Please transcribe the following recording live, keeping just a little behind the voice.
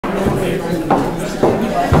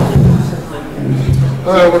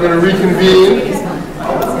All right, we're going to reconvene.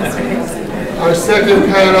 Our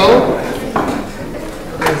second panel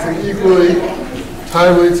is an equally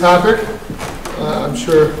timely topic. I'm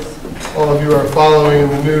sure all of you are following in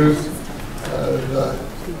the news the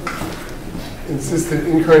insistent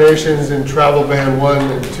incarnations in travel ban 1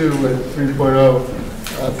 and 2 and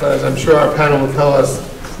 3.0. But as I'm sure our panel will tell us,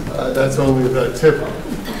 that's only the tip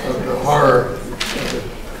of the horror of the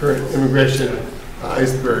current immigration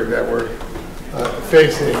iceberg that we're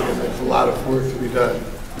facing, and there's a lot of work to be done.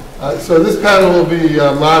 So this panel will be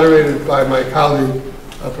moderated by my colleague,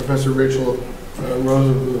 Professor Rachel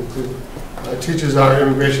Rosenbloom, who teaches our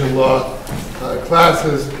immigration law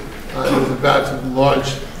classes and is about to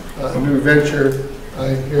launch a new venture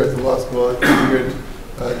here at the law school, Immigrant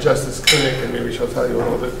Justice Clinic, and maybe she'll tell you a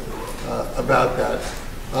little bit about that.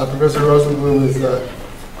 Professor Rosenbloom is a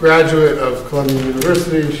graduate of Columbia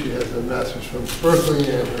University. She has a master's from Berkeley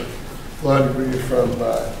and her law degree from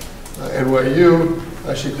NYU.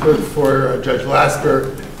 She clerked for Judge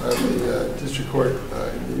Lasker on the District Court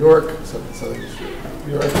in New York, Southern District of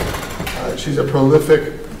New York. She's a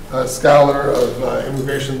prolific scholar of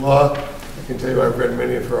immigration law. I can tell you I've read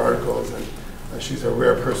many of her articles, and she's a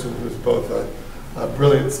rare person who's both a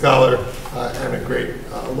brilliant scholar and a great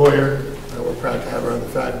lawyer. We're proud to have her on the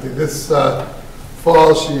faculty. This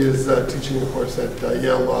fall, she is teaching, of course, at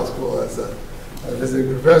Yale Law School as a visiting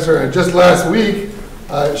professor. And just last week,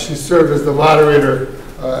 she served as the moderator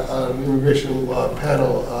on the immigration law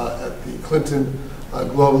panel at the Clinton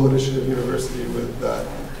Global Initiative University with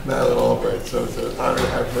Madeleine Albright. So it's an honor to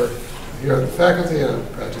have her here on the faculty, and I'm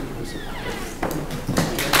proud to introduce her.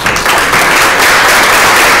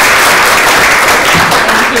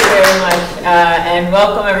 Thank you very much, and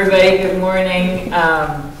welcome everybody. Good morning.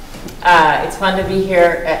 It's fun to be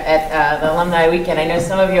here at the Alumni Weekend. I know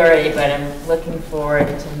some of you already, but I'm looking forward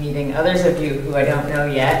to meeting others of you who I don't know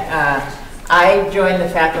yet. I joined the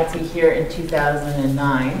faculty here in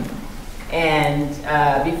 2009, and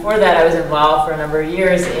before that I was involved for a number of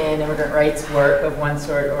years in immigrant rights work of one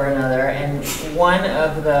sort or another. And one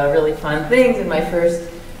of the really fun things in my first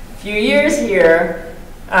few years here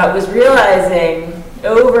was realizing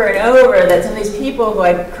over and over that some of these people who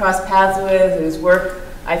I'd crossed paths with, whose work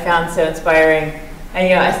I found so inspiring,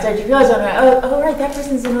 and I started to realize, oh right, that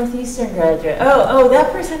person's a Northeastern graduate. Oh,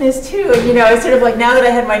 that person is too. And it's sort of like, now that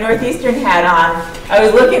I had my Northeastern hat on, I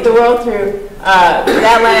was looking at the world through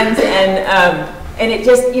that lens, and it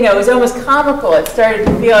just, it was almost comical. It started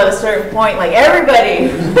to feel at a certain point like everybody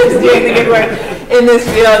who's doing the good work in this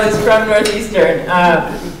field is from Northeastern.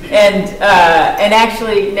 And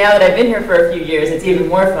actually, now that I've been here for a few years, it's even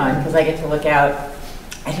more fun because I get to look out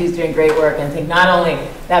at who's doing great work and think not only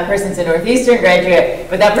that person's a Northeastern graduate,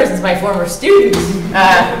 but that person's my former student. Looking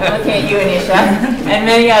at you, Aneesha, and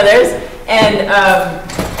many others. And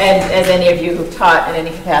as any of you who've taught in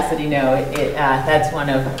any capacity know, that's one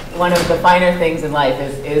of the finer things in life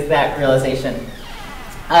is that realization.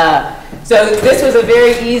 So this was a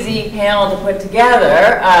very easy panel to put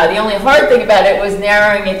together. The only hard thing about it was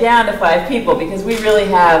narrowing it down to 5 people, because we really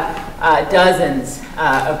have dozens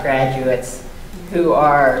of graduates who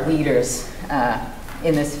are leaders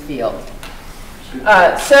in this field.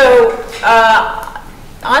 So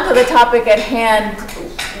onto the topic at hand.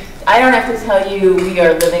 I don't have to tell you we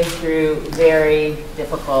are living through very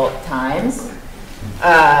difficult times.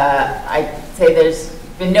 I'd say there's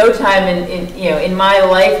been no time in my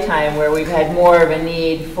lifetime where we've had more of a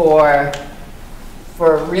need for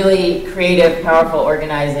really creative, powerful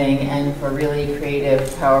organizing and for really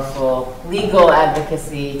creative, powerful legal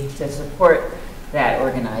advocacy to support that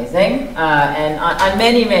organizing, and on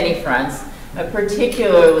many, many fronts,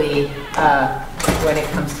 particularly when it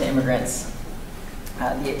comes to immigrants.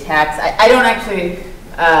 The attacks, I don't actually,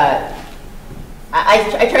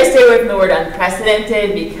 I try to stay away from the word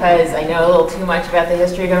unprecedented because I know a little too much about the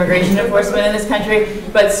history of immigration enforcement in this country,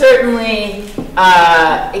 but certainly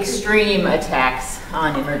extreme attacks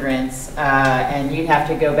on immigrants, and you'd have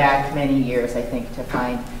to go back many years, I think, to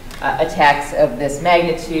find attacks of this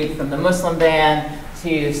magnitude, from the Muslim ban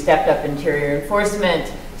to stepped up interior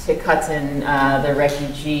enforcement to cuts in the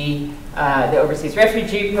overseas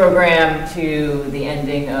refugee program to the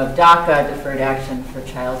ending of DACA, deferred action for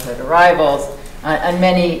childhood arrivals, in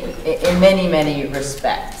many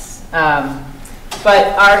respects.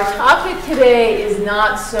 But our topic today is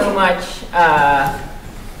not so much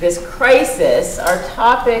this crisis. Our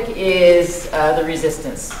topic is the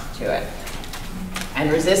resistance to it. And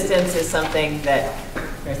resistance is something that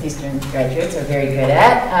Northeastern graduates are very good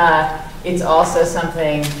at. It's also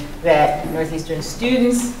something that Northeastern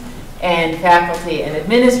students and faculty and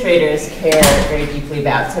administrators care very deeply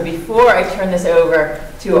about. So before I turn this over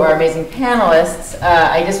to our amazing panelists,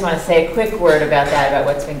 I just want to say a quick word about that, about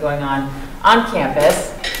what's been going on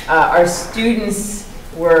campus. Our students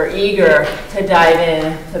were eager to dive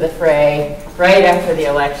in to the fray right after the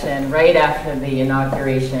election, right after the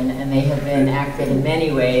inauguration, and they have been active in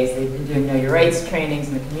many ways. They've been doing Know Your Rights trainings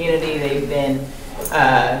in the community. They've been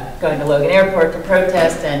going to Logan Airport to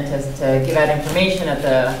protest and to give out information at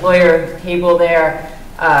the lawyer table there.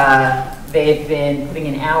 They've been putting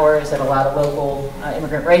in hours at a lot of local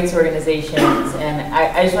immigrant rights organizations. And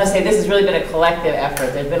I just want to say this has really been a collective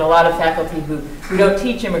effort. There's been a lot of faculty who don't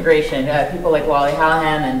teach immigration, people like Wally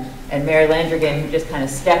Hallahan and Mary Landrigan, who just kind of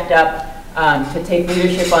stepped up to take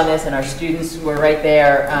leadership on this, and our students were right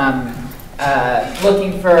there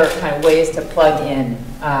looking for kind of ways to plug in.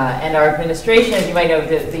 And our administration, as you might know,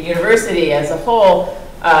 the university as a whole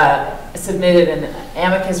submitted an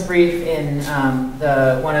amicus brief in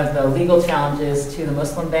one of the legal challenges to the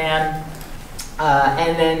Muslim ban.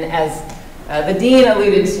 And then, as the dean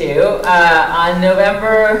alluded to, on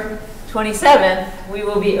November 27th, we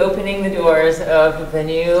will be opening the doors of the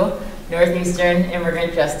new Northeastern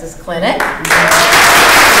Immigrant Justice Clinic.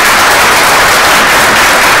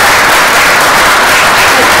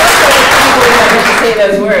 To say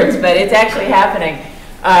those words, but it's actually happening,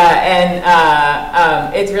 and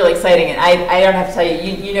it's really exciting. And I don't have to tell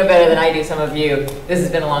you, you know better than I do. Some of you, this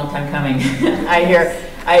has been a long time coming.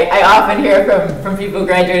 I often hear from people who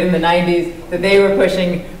graduated in the '90s that they were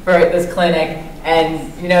pushing for this clinic,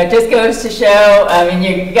 and you know it just goes to show. I mean,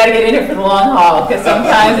 you got to get in it for the long haul, because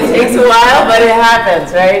sometimes it takes a while, but it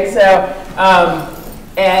happens, right? So.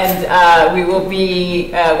 We will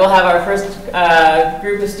be, we'll have our first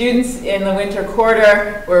group of students in the winter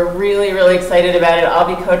quarter. We're really, really excited about it. I'll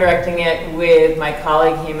be co-directing it with my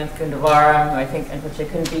colleague, Hemant Kundavaram, who I think unfortunately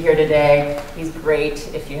couldn't be here today. He's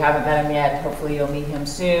great. If you haven't met him yet, hopefully you'll meet him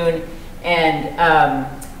soon. And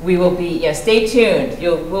we will be, stay tuned.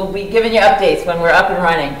 We'll be giving you updates when we're up and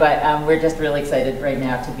running, but we're just really excited right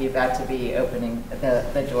now to be about to be opening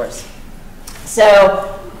the doors.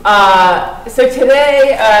 So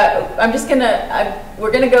today,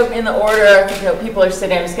 we're gonna go in the order, people are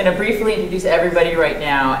sitting. I'm just gonna briefly introduce everybody right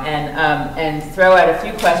now and throw out a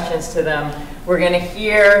few questions to them. We're gonna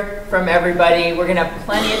hear from everybody. We're gonna have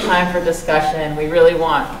plenty of time for discussion. We really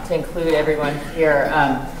want to include everyone here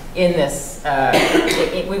in this.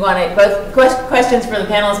 We want both questions for the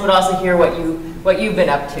panelists, but also hear what you've been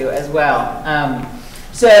up to as well.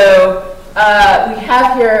 We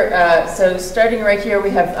have here, so starting right here,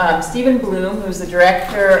 we have Stephen Bloom, who's the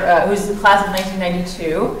director, who's the class of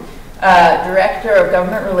 1992, Director of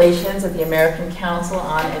Government Relations at the American Council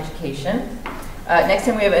on Education. Next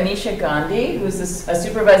time we have Aneesha Gandhi, who's a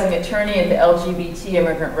supervising attorney at the LGBT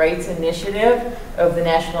Immigrant Rights Initiative of the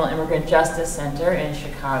National Immigrant Justice Center in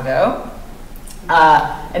Chicago.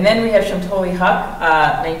 And then we have Shamtoli Huq,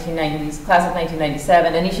 1990s, class of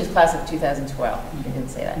 1997, Aneesha's class of 2012. I didn't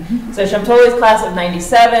say that. So Shamtoli's class of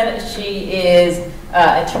 97. She is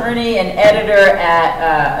attorney and editor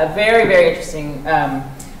at a very, very interesting a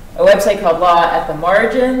website called Law at the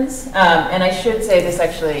Margins. And I should say this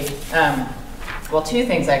actually, well, two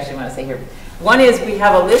things I actually want to say here. One is we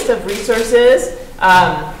have a list of resources.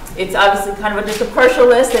 It's obviously kind of just a partial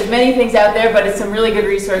list. There's many things out there, but it's some really good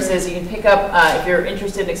resources. You can pick up, if you're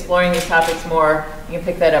interested in exploring these topics more, you can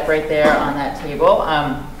pick that up right there on that table.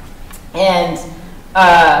 And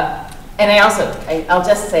I'll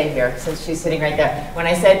just say here, since she's sitting right there, when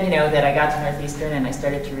I said, that I got to Northeastern and I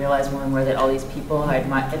started to realize more and more that all these people I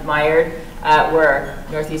admired were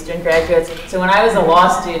Northeastern graduates. So when I was a law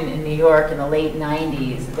student in New York in the late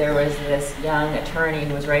 90s, there was this young attorney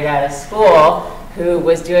who was right out of school who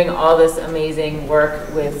was doing all this amazing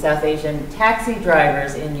work with South Asian taxi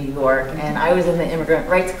drivers in New York. And I was in the Immigrant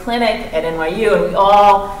Rights Clinic at NYU, and we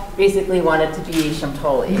all basically wanted to be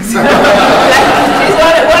Shamtoli. So she's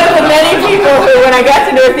one of the many people who, when I got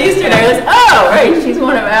to Northeastern, I was, oh, right, she's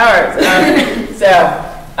one of ours.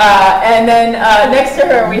 And then next to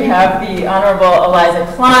her, we have the Honorable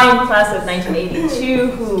Eliza Klein, class of 1982,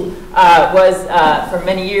 who was for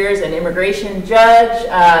many years an immigration judge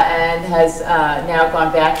and has now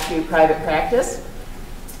gone back to private practice.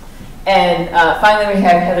 And finally, we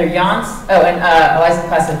have Heather Yance. Oh, and Eliza's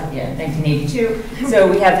class of 1982. So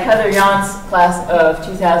we have Heather Yance, class of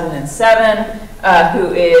 2007,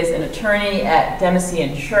 who is an attorney at Dempsey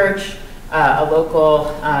and Church, a local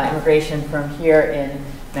immigration firm here in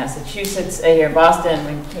Massachusetts, here in Boston,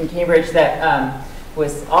 in Cambridge, that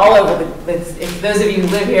was all over if those of you who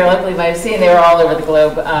live here luckily might have seen, they were all over the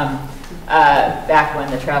globe back when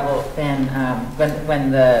the travel ban,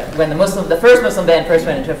 when the first Muslim ban first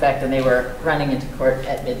went into effect, and they were running into court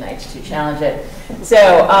at midnight to challenge it. So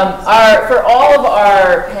for all of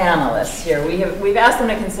our panelists here, we've asked them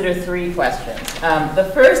to consider 3 questions. The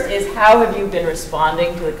first is, how have you been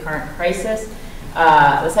responding to the current crisis?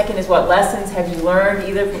 The second is, what lessons have you learned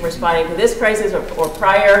either from responding to this crisis or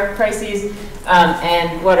prior crises?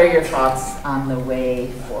 And what are your thoughts on the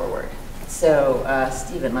way forward? So,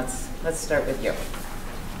 Stephen, let's start with you.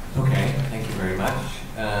 Okay, thank you very much,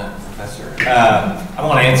 Professor. I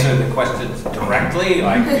want to answer the questions directly.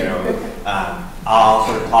 I'll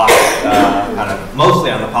sort of talk kind of mostly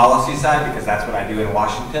on the policy side, because that's what I do in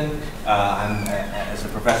Washington. As a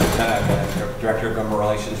professor, I'm the Director of Government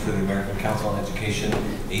Relations for the American Council on Education.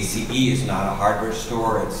 ACE is not a hardware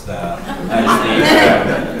store. It's the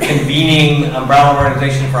convening umbrella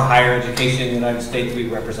organization for higher education in the United States. We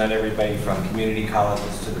represent everybody from community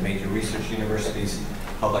colleges to the major research universities,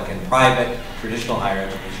 public and private, traditional higher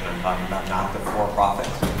education I'm talking about, not the for-profits.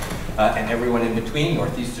 And everyone in between.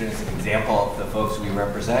 Northeastern is an example of the folks we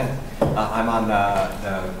represent. I'm on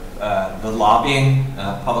the lobbying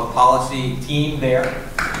public policy team there.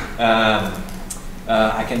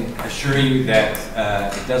 I can assure you that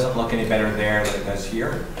it doesn't look any better there than it does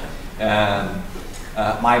here.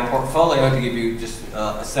 My portfolio, to give you just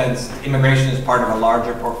a sense, immigration is part of a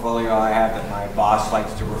larger portfolio I have that my boss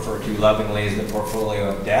likes to refer to lovingly as the portfolio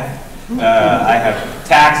of death. I have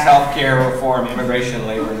tax, healthcare reform, immigration,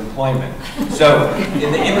 labor, and employment. So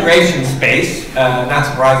in the immigration space, not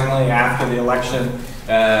surprisingly, after the election,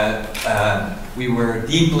 we were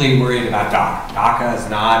deeply worried about DACA. DACA is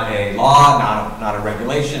not a law, not a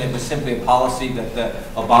regulation. It was simply a policy that the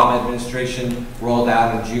Obama administration rolled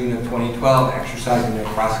out in June of 2012, exercising their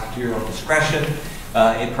prosecutorial discretion.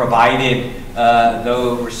 It provided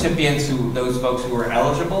those recipients, those folks who were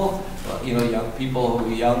eligible, young people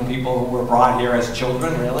who were brought here as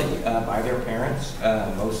children, really, by their parents,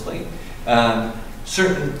 mostly.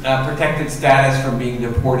 Certain protected status from being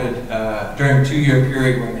deported during a 2-year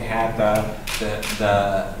period when they had the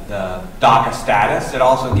DACA status. It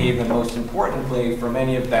also gave them, most importantly, for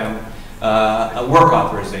many of them, a work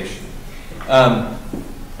authorization.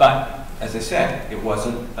 But as I said, it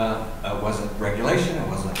wasn't regulation, it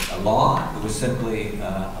wasn't a law, it was simply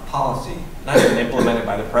a policy, not even implemented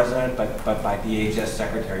by the president, but by DHS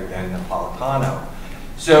Secretary then Napolitano.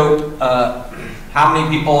 So how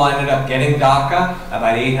many people ended up getting DACA?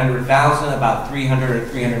 About 800,000, about 300 or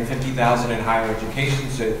 350,000 in higher education.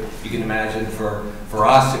 So you can imagine for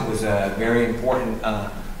us it was a very important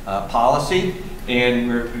policy. And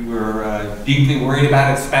we were deeply worried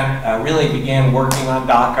about it. Really began working on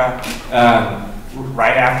DACA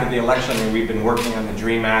right after the election. I mean, we've been working on the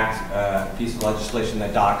DREAM Act, piece of legislation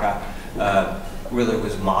that DACA really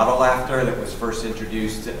was modeled after, that was first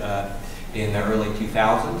introduced in the early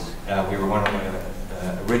 2000s. We were one of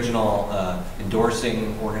the original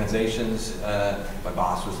endorsing organizations. My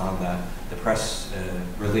boss was on the press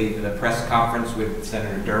conference with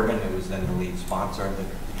Senator Durbin, who was then the lead sponsor of the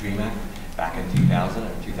DREAM Act back in 2000 or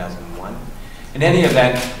 2001. In any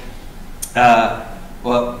event,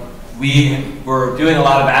 well, we were doing a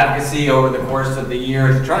lot of advocacy over the course of the year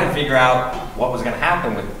to try and figure out what was going to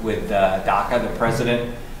happen with DACA. The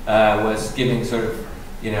president was giving sort of,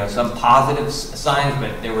 some positive signs,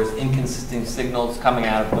 but there was inconsistent signals coming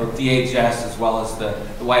out of both DHS as well as the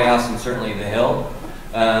White House and certainly the Hill.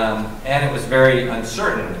 And it was very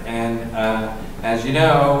uncertain. And as you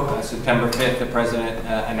know, September 5th, the president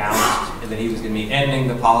announced that he was going to be ending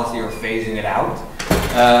the policy or phasing it out.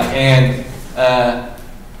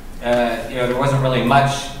 There wasn't really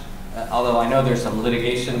much, although I know there's some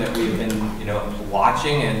litigation that we've been,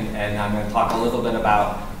 watching, and I'm going to talk a little bit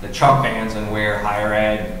about the Trump bans and where higher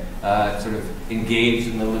ed sort of engaged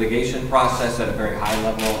in the litigation process at a very high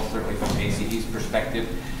level, certainly from ACE's perspective.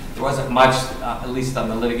 There wasn't much, at least on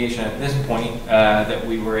the litigation at this point, that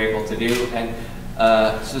we were able to do. And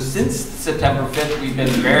so since September 5th, we've been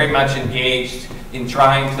very much engaged in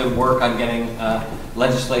trying to work on getting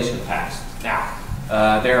legislation passed. Now,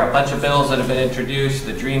 there are a bunch of bills that have been introduced.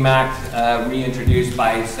 The DREAM Act, reintroduced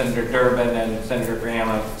by Senator Durbin and Senator Graham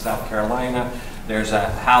of South Carolina. There's a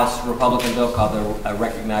House Republican bill called the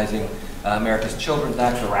Recognizing America's Children's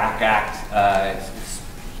Act, the RAC Act. It's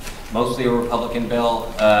mostly a Republican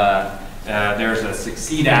bill. There's a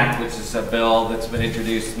Succeed Act, which is a bill that's been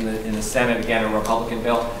introduced in the Senate, again, a Republican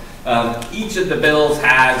bill. Each of the bills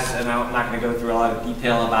has, and I'm not going to go through a lot of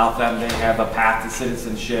detail about them, they have a path to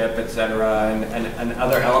citizenship, et cetera, and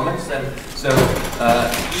other elements. And so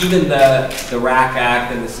even the RAC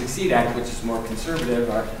Act and the Succeed Act, which is more conservative,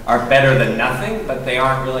 are better than nothing, but they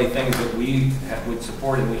aren't really things that we would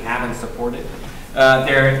support and we haven't supported.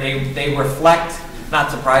 They reflect,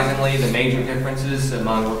 not surprisingly, the major differences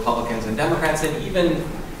among Republicans and Democrats, and even,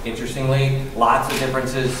 interestingly, lots of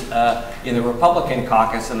differences in the Republican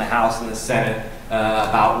caucus in the House and the Senate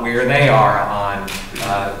about where they are on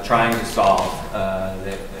trying to solve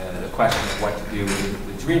the question of what to do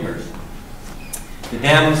with Dreamers. The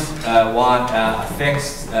Dems want a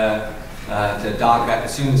fix to DACA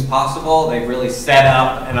as soon as possible. They've really set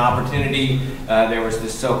up an opportunity. There was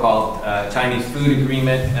this so-called Chinese food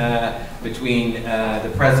agreement between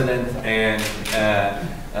the president and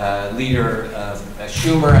Leader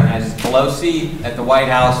Schumer and Pelosi at the White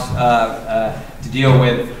House to deal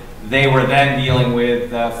with. They were then dealing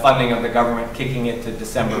with funding of the government, kicking it to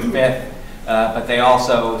December 5th, but they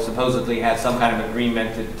also supposedly had some kind of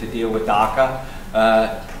agreement to deal with DACA.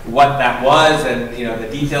 What that was, and the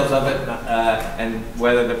details of it, and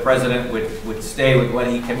whether the president would stay with what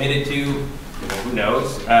he committed to, who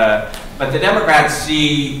knows. But the Democrats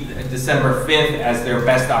see December 5th as their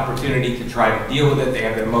best opportunity to try to deal with it. They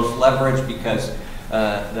have their most leverage because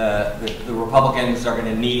the Republicans are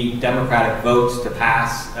going to need Democratic votes to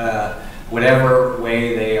pass whatever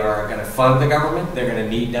way they are going to fund the government. They're going to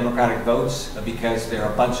need Democratic votes because there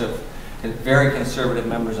are a bunch of very conservative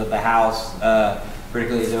members of the House,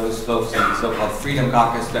 particularly those folks in the so-called Freedom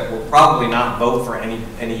Caucus, that will probably not vote for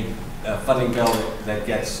any funding bill that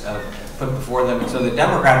gets put before them. And so the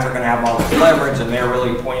Democrats are going to have all this leverage, and they're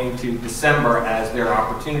really pointing to December as their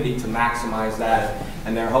opportunity to maximize that,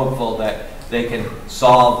 and they're hopeful that they can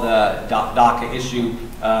solve the DACA issue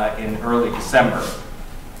in early December.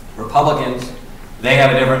 Republicans, they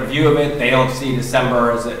have a different view of it. They don't see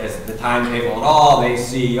December as the timetable at all. They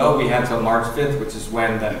see, we have till March 5th, which is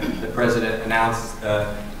when the president announced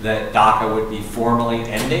that DACA would be formally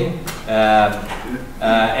ending.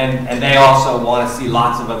 And they also want to see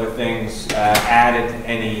lots of other things added to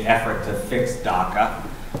any effort to fix DACA.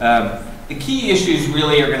 The key issues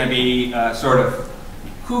really are going to be sort of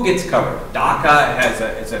who gets covered.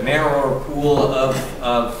 DACA is a narrower pool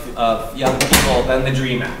of young people than the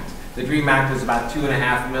DREAM Act. The DREAM Act is about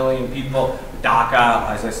 2.5 million people. DACA,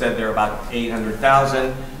 as I said, there are about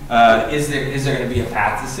 800,000. Is there going to be a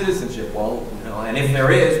path to citizenship? Well, and if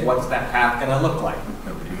there is, what's that path going to look like?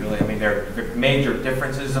 Nobody really. I mean, there are major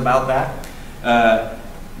differences about that.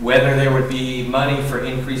 Whether there would be money for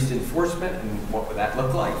increased enforcement, and what would that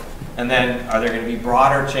look like? And then, are there going to be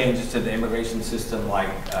broader changes to the immigration system, like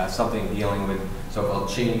something dealing with so-called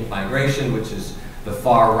chain migration, which is the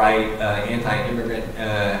far-right anti-immigrant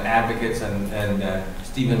advocates and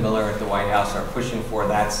Stephen Miller at the White House are pushing for.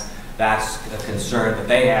 That's a concern that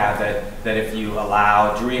they have, that if you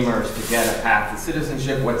allow Dreamers to get a path to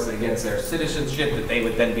citizenship, what's against their citizenship, that they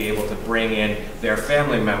would then be able to bring in their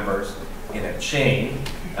family members in a chain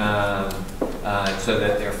so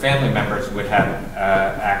that their family members would have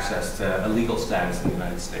access to a legal status in the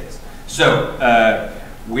United States. So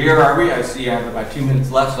where are we? I see I have about 2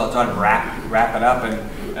 minutes left, so I'll try to wrap it up,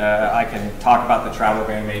 and I can talk about the travel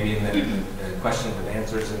ban maybe in the questions and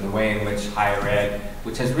answers in the way in which higher ed,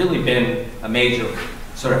 which has really been a major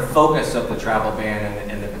sort of focus of the travel ban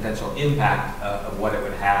and the potential impact of what it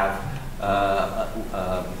would have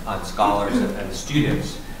on scholars and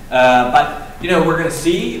students. But we're going to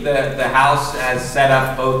see the House has set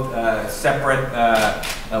up both separate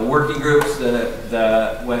working groups.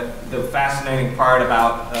 The fascinating part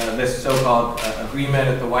about this so-called agreement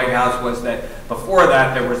at the White House was that before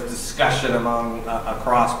that there was discussion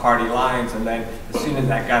across party lines, and then as soon as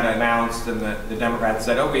that got announced and the Democrats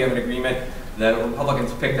said, we have an agreement, the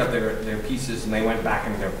Republicans picked up their pieces and they went back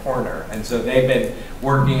into their corner. And so they've been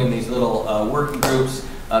working in these little working groups.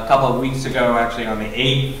 A couple of weeks ago, actually on the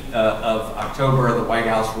 8th of October, the White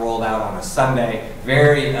House rolled out on a Sunday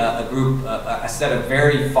a set of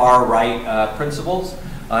very far-right principles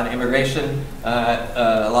on immigration.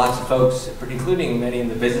 Lots of folks, including many in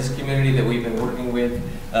the business community that we've been working with,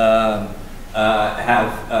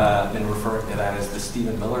 have been referring to that as the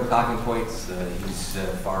Stephen Miller talking points. He's a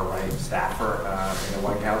far-right staffer in the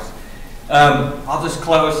White House. I'll just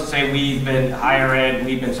close to say we've been higher ed.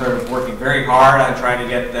 We've been sort of working very hard on trying to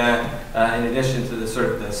get in addition to the sort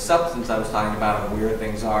of the substance I was talking about of where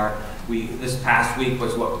things are. This past week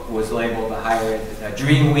was what was labeled the higher ed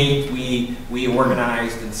Dream Week. We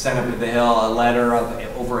organized and sent up to the Hill a letter of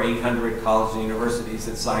over 800 colleges and universities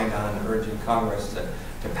that signed on urging Congress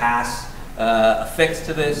to pass a fix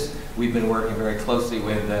to this. We've been working very closely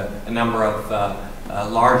with a number of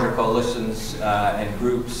larger coalitions and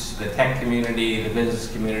groups, the tech community, the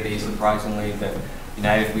business community, surprisingly, the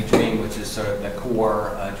United We Dream, which is sort of the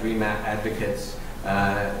core DREAM advocates,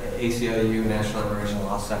 ACLU, National Immigration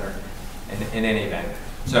Law Center, in any event.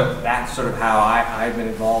 So that's sort of how I've been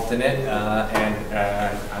involved in it,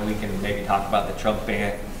 and we can maybe talk about the travel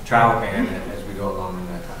ban as we go along in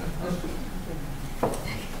that time.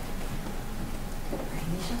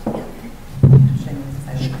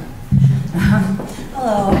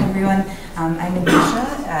 Hello, everyone. I'm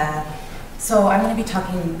Aneesha. So I'm going to be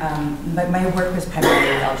talking, my work is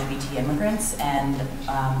primarily with LGBT immigrants, and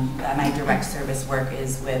my direct service work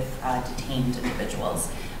is with detained individuals.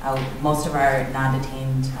 Most of our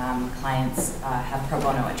non-detained clients have pro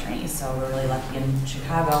bono attorneys, so we're really lucky in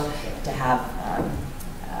Chicago to have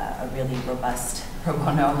a really robust pro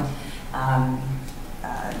bono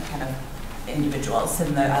kind of individuals,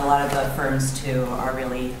 and a lot of the firms too are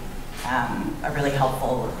really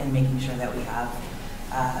helpful in making sure that we have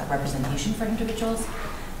representation for individuals.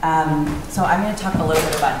 So I'm going to talk a little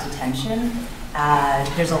bit about detention.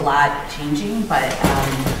 There's a lot changing, but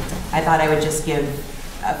I thought I would just give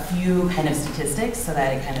a few kind of statistics so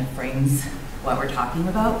that it kind of frames what we're talking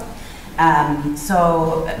about.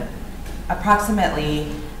 So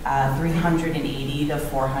approximately 380 to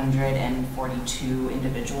 442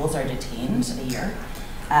 individuals are detained a year.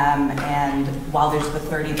 And while there's the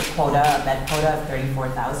bed quota of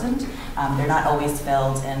 34,000, they're not always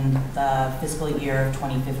filled. In the fiscal year of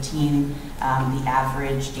 2015, the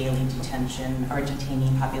average daily detention or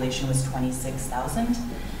detainee population was 26,000.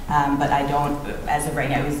 But as of right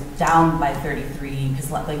now, it was down by 33, because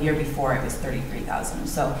the year before it was 33,000.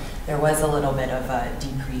 So there was a little bit of a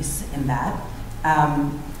decrease in that.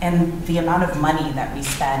 And the amount of money that we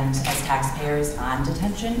spend as taxpayers on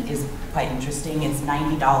detention is quite interesting. It's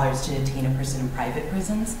 $90 to detain a person in private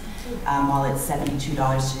prisons, while it's $72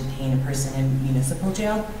 to detain a person in municipal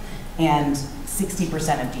jail. And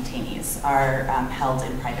 60% of detainees are held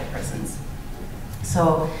in private prisons.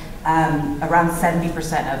 So around 70%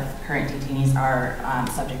 of current detainees are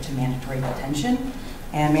subject to mandatory detention.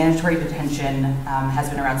 And mandatory detention has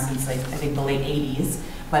been around since, I think, the late 80s.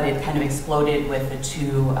 But it kind of exploded with the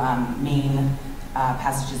two main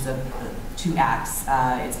passages of the two acts.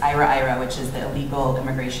 It's IRA, which is the Illegal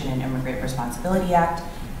Immigration and Immigrant Responsibility Act,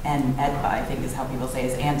 and EDPA, I think is how people say,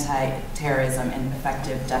 is Anti-Terrorism and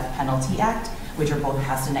Effective Death Penalty Act, which are both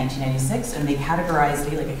passed in 1996, and they categorized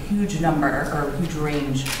a huge number, or a huge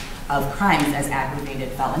range of crimes as aggravated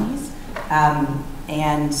felonies.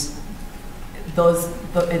 And a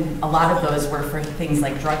lot of those were for things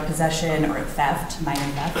like drug possession or theft, minor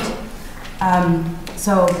theft.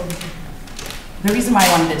 So the reason why I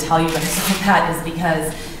wanted to tell you guys that is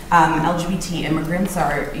because LGBT immigrants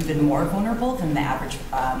are even more vulnerable than the average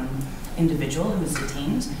individual who's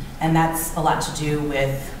detained, and that's a lot to do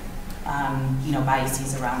with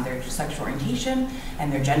biases around their sexual orientation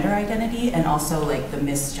and their gender identity, and also the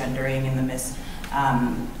misgendering and the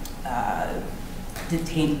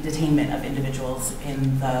detainment of individuals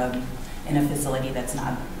in a facility that's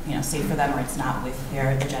not safe for them, or it's not with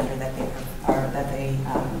the gender that they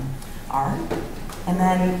are. And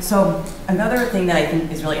then, so another thing that I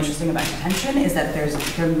think is really interesting about detention is that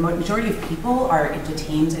the majority of people are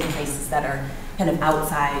detained in places that are kind of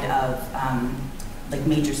outside of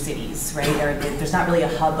major cities, right? There's not really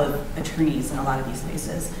a hub of attorneys in a lot of these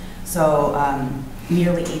places. So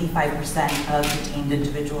nearly 85% of detained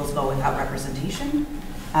individuals go without representation,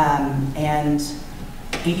 and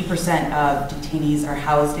 80% of detainees are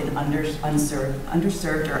housed in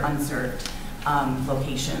underserved or unserved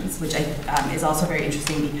locations, which is also very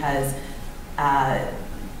interesting because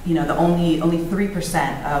the only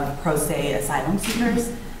 3% of pro se asylum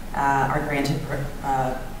seekers are granted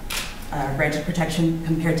protection,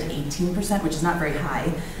 compared to 18%, which is not very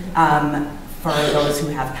high for those who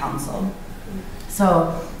have counsel.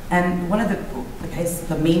 So, and one of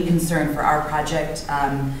the main concern for our project,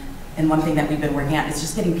 and one thing that we've been working on, is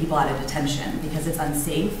just getting people out of detention, because it's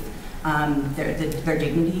unsafe. Their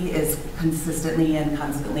dignity is consistently and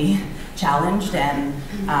constantly challenged, and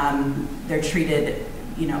they're treated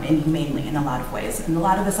inhumanely in a lot of ways. And a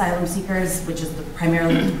lot of asylum seekers, which is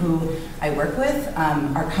primarily who I work with,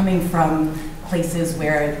 are coming from places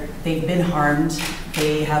where they've been harmed.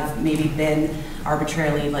 They have maybe been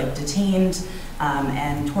arbitrarily detained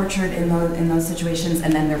and tortured in those situations,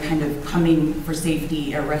 and then they're kind of coming for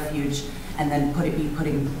safety or refuge, and then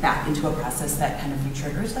putting back into a process that kind of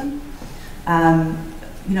re-triggers them.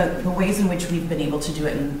 The ways in which we've been able to do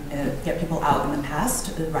it and get people out in the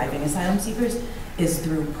past, arriving asylum seekers, is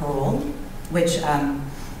through parole, which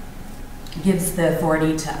gives the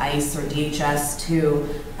authority to ICE or DHS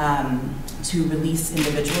to release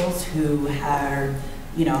individuals who are,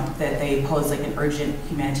 that they pose like an urgent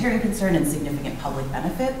humanitarian concern and significant public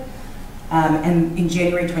benefit. And in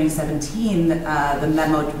January 2017, the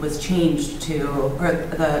memo was changed to, or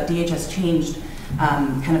the DHS changed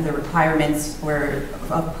kind of the requirements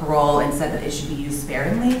of parole and said that it should be used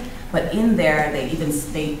sparingly. But in there,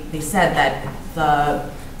 they said that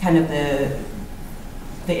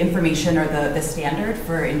the information or the standard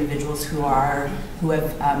for individuals who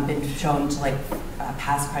have been shown to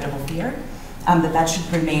pass credible fear, that should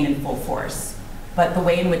remain in full force. But the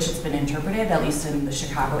way in which it's been interpreted, at least in the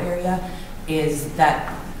Chicago area, is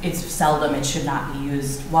that it should not be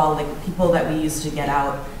used. While the people that we used to get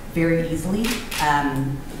out very easily,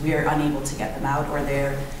 we're unable to get them out, or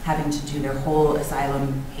they're having to do their whole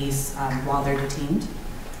asylum case while they're detained.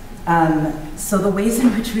 So the ways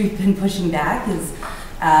in which we've been pushing back is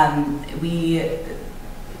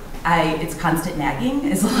it's constant nagging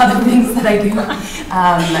is a lot of things that I do,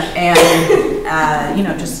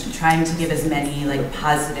 and just trying to give as many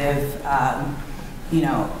positive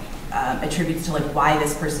attributes to why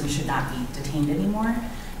this person should not be detained anymore.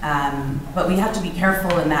 But we have to be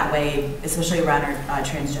careful in that way, especially around our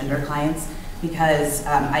transgender clients, because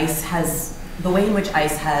ICE has the way in which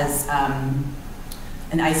ICE has.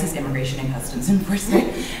 And ICE's Immigration and Customs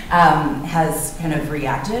Enforcement has kind of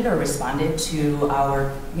reacted or responded to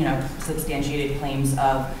our, substantiated claims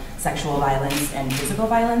of sexual violence and physical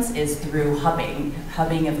violence is through hubbing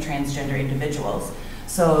of transgender individuals.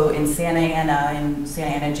 So in Santa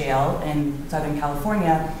Ana Jail in Southern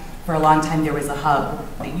California, for a long time there was a hub.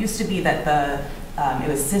 It used to be that it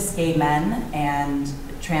was cis gay men and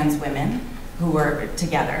trans women who were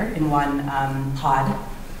together in one pod.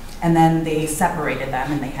 And then they separated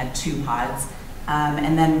them and they had 2 pods.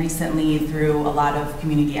 And then recently, through a lot of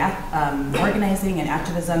community organizing and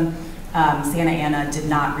activism, Santa Ana did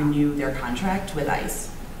not renew their contract with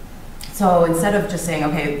ICE. So instead of just saying,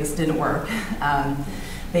 okay, this didn't work,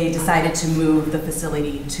 they decided to move the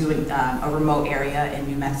facility to a remote area in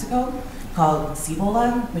New Mexico called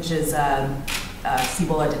Cibola, which is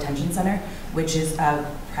Cibola Detention Center, which is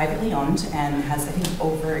privately owned and has, I think,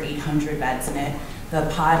 over 800 beds in it. The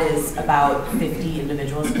pod is about 50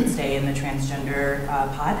 individuals can stay in the transgender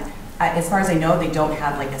pod. As far as I know, they don't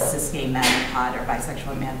have a cis gay men pod or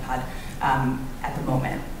bisexual man pod at the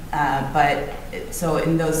moment. So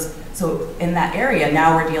in that area,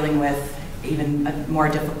 now we're dealing with even a more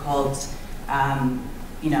difficult,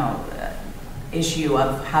 issue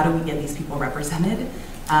of how do we get these people represented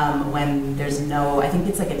when there's no, I think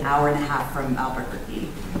it's an hour and a half from Albuquerque,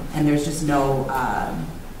 and there's just no,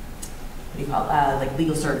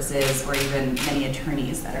 legal services or even many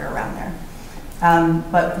attorneys that are around there.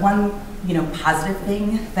 But one, positive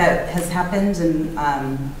thing that has happened and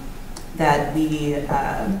that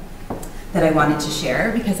I wanted to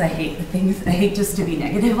share, because I hate just to be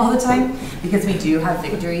negative all the time, because we do have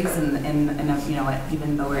victories and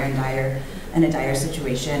even though we're in a dire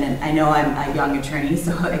situation. And I know I'm a young attorney,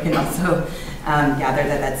 so I can also gather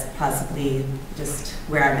that that's possibly just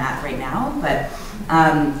where I'm at right now. But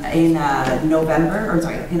in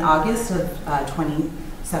August of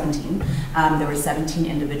 2017, there were 17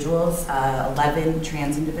 individuals, 11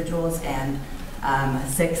 trans individuals, and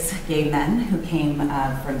 6 gay men who came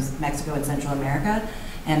from Mexico and Central America,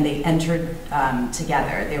 and they entered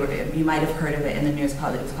together. You might have heard of it in the news.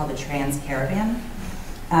 It was called the Trans Caravan.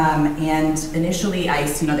 And initially,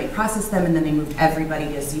 ICE, they processed them, and then they moved everybody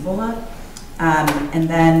to Cibola. And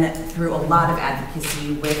then through a lot of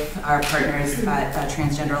advocacy with our partners at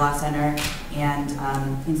Transgender Law Center and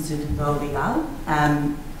Instituto Legal,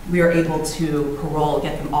 we were able to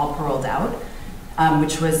get them all paroled out,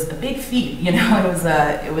 which was a big feat.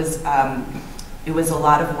 It was a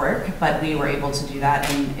lot of work, but we were able to do that,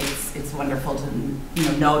 and it's wonderful to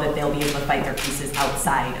know that they'll be able to fight their cases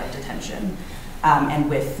outside of detention and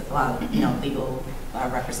with legal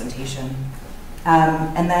representation.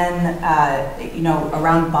 And then,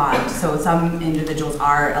 around bond. So some individuals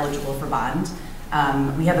are eligible for bond.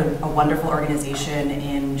 We have a wonderful organization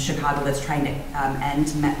in Chicago that's trying to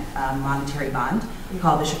end monetary bond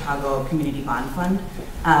called the Chicago Community Bond Fund.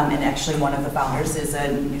 And actually one of the founders is a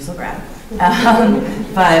NUSL grad.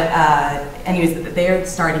 Anyways, they're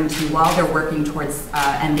starting to, while they're working towards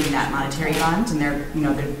ending that monetary bond, and they're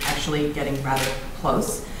actually getting rather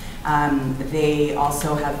close.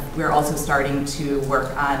 We're also starting to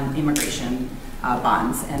work on immigration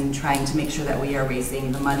bonds and trying to make sure that we are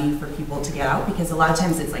raising the money for people to get out, because a lot of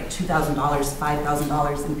times it's $2,000,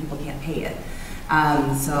 $5,000, and people can't pay it.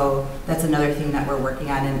 So that's another thing that we're working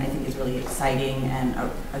on, and I think is really exciting and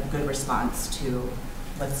a good response to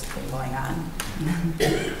what's been going on.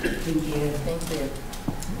 Thank you. Thank you.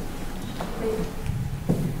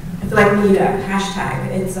 I feel like we need a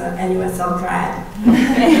hashtag. It's NUSL grad.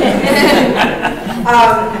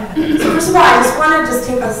 So first of all, I just want to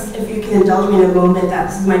take us, if you can indulge me in a moment, that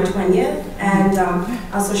this is my 20th, and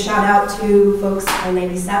also shout out to folks in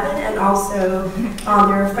 97, and also there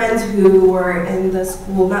are friends who were in the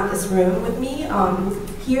school, not this room with me,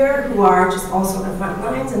 here, who are just also on the front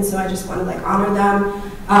lines, and so I just want to honor them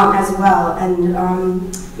as well.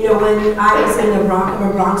 And you know, when I was in the Bronx, I'm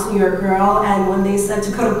a Bronx, New York girl, and when they said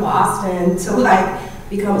to go to Boston to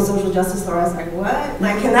become a social justice lawyer, I was like, what?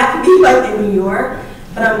 Can that be in New York?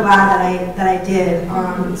 But I'm glad that I did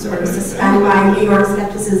sort of suspend my New York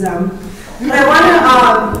skepticism. But I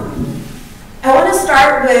want to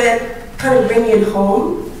start with kind of bringing it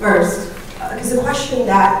home first, because the question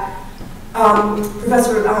that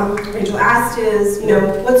Professor Rachel asked is, you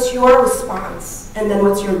know, what's your response, and then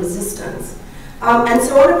what's your resistance? And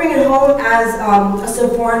so I want to bring it home as a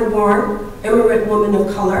foreign-born immigrant woman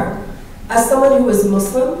of color, as someone who was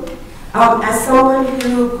Muslim, as someone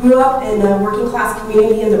who grew up in a working-class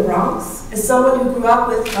community in the Bronx, as someone who grew up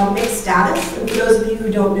with mixed status. And for those of you who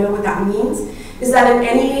don't know what that means, is that in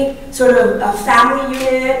any sort of family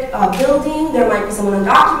unit building, there might be someone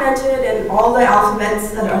undocumented and all the alphabets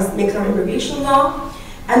that make our immigration law.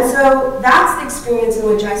 And so that's the experience in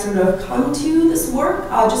which I sort of come to this work,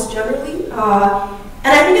 just generally.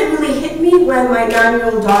 And I think it really hit me when my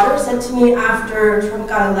 9-year-old daughter said to me after Trump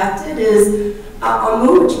got elected is,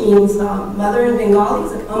 Ammu, which means mother in Bengali.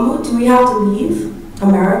 He's like, Ammu, do we have to leave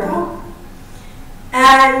America?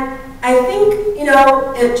 And I think, you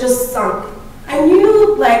know, it just sunk. I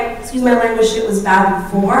knew, excuse my language, it was bad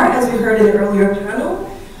before, as we heard in the earlier panel.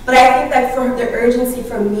 But I think for the urgency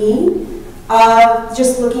for me,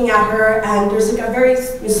 just looking at her, and there's a very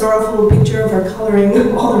sorrowful picture of her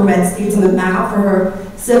coloring all the red states on the map for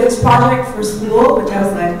her civics project for school, which I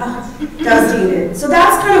was like, devastated. So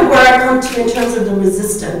that's kind of where I come to in terms of the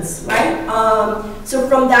resistance, right? So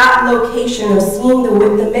from that location of seeing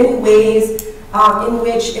the many ways in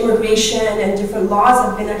which immigration and different laws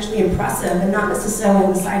have been actually oppressive and not necessarily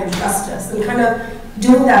on the side of justice, and kind of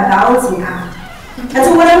doing that balancing act. And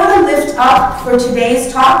so what I want to lift up for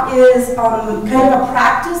today's talk is kind of a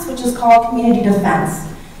practice which is called community defense.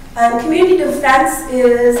 And community defense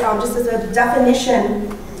is, just as a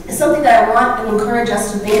definition, is something that I want and encourage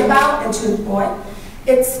us to think about and to employ.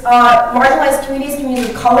 It's marginalized communities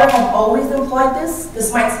of color have always employed this.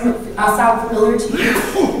 This might sound familiar to you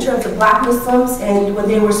in terms of Black Muslims and when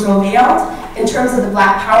they were surveilled, in terms of the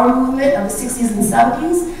Black Power movement of the 60s and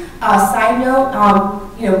 70s. Side note,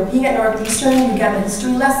 you know, being at Northeastern, you get the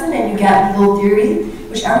history lesson and you get legal theory,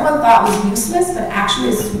 which everyone thought was useless, but actually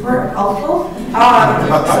is super helpful.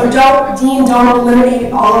 So don't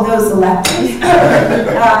eliminate all of those electives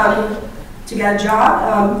to get a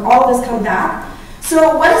job. All of this come back.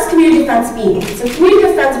 So what does community defense mean? So community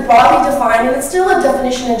defense, broadly defined, and it's still a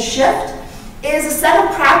definition and shift, is a set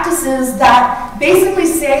of practices that basically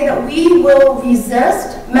say that we will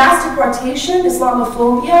resist mass deportation,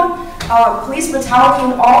 Islamophobia, police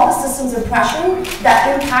brutality, and all the systems of oppression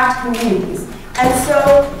that impact communities. And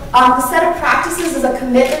so the set of practices is a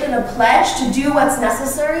commitment and a pledge to do what's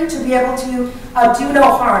necessary to be able to do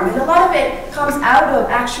no harm. And a lot of it comes out of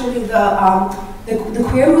actually the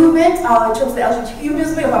queer movement in terms of the LGBT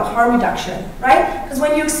movement about harm reduction, right? Because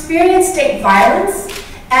when you experience state violence,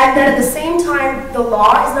 and then at the same time, the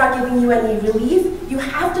law is not giving you any relief, you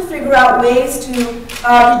have to figure out ways to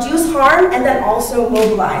reduce harm and then also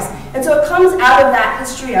mobilize. And so it comes out of that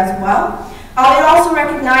history as well. And also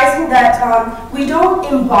recognizing that we don't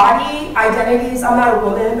embody identities. I'm not a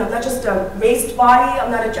woman, I'm not just a race body, I'm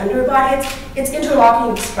not a gender body, it's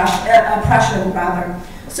interlocking oppression rather.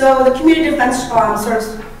 So the community defense sort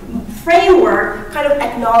of framework kind of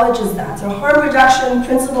acknowledges that. So harm reduction,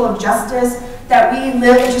 principle of justice, that we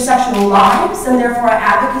live intersectional lives, and therefore our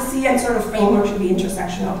advocacy and sort of framework should be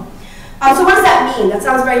intersectional. So what does that mean? That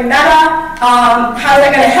sounds very meta. How is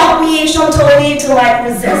that going to help me, Shantoli, to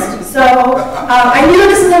resist? So I knew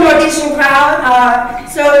this is a Northeastern crowd,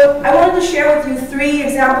 so I wanted to share with you 3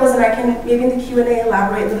 examples, and I can maybe in the Q&A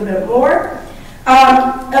elaborate a little bit more,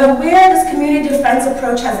 of where this community defense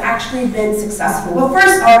approach has actually been successful. Well,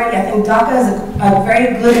 first already, I think DACA is a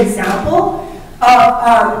very good example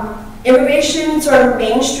of immigration, sort of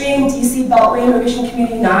mainstream DC Beltway immigration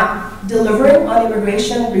community not delivering on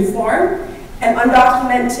immigration reform, and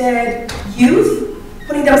undocumented youth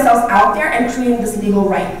putting themselves out there and creating this legal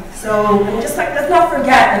right. So just like, let's not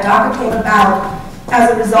forget that DACA came about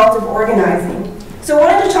as a result of organizing. So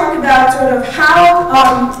I wanted to talk about sort of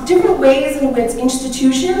how different ways in which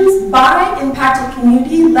institutions by impacted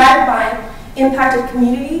community, led by impacted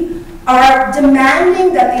community, are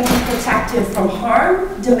demanding that they be protected from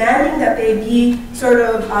harm, demanding that they be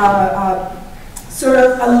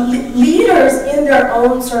leaders in their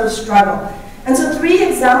own sort of struggle. And so 3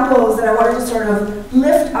 examples that I wanted to sort of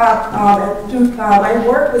lift up through my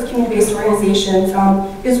work with community-based organizations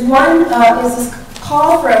is one is this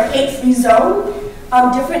call for a hate-free zone.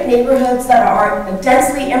 Different neighborhoods that are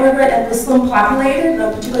densely immigrant and Muslim populated,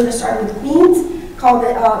 particularly they're starting with Queens, called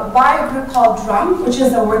by a group called DRUM, which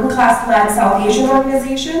is a working class-led South Asian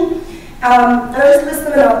organization. And I'll just list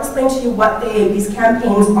them and I'll explain to you what these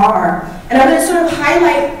campaigns are. And I'm going to sort of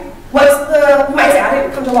highlight you might say, I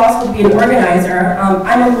didn't come to law school to be an organizer.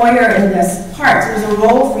 I'm a lawyer in this part, so there's a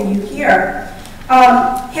role for you here.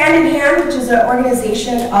 Hand in Hand, which is an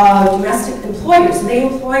organization of domestic employers. So they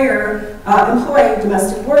employ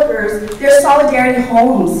domestic workers. Their Solidarity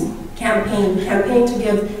Homes campaign to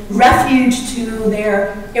give refuge to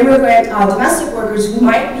their immigrant domestic workers who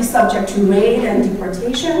might be subject to raid and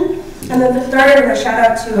deportation. And then the third, and a shout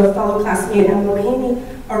out to a fellow classmate, Emma Mahaney,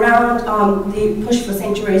 around the push for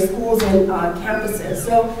sanctuary schools and campuses.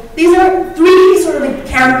 So these are 3 sort of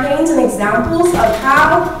campaigns and examples of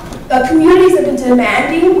how communities have been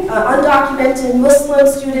demanding, undocumented Muslim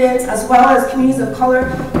students as well as communities of color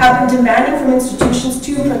have been demanding from institutions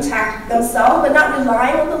to protect themselves, but not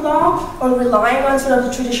relying on the law or relying on sort of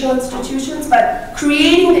the traditional institutions, but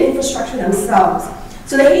creating the infrastructure themselves.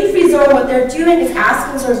 So the hate-free zone, what they're doing is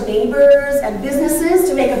asking sort of neighbors and businesses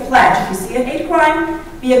to make a pledge. If you see a hate crime,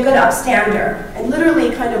 be a good upstander, and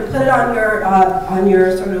literally kind of put it on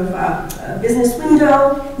your sort of business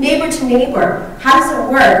window, neighbor to neighbor. How does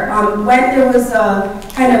it work? When there was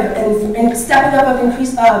kind of stepping up of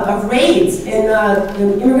increase of raids in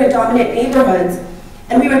immigrant-dominant neighborhoods,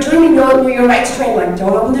 and we were doing the Know Your Rights training, like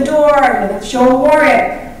don't open the door, show a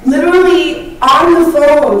warrant, literally on the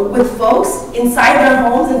phone with folks inside their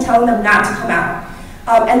homes and telling them not to come out.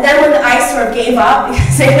 And then when the ICE sort of gave up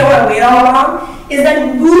because they didn't want to wait all along, is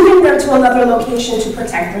then moving them to another location to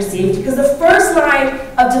protect their safety. Because the first line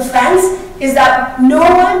of defense is that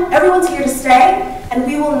everyone's here to stay, and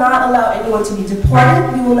we will not allow anyone to be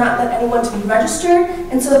deported, we will not let anyone to be registered,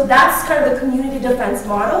 and so that's kind of the community defense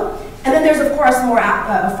model. And then there's of course more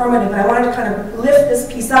affirmative, but I wanted to kind of lift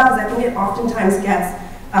this piece up because I think it oftentimes gets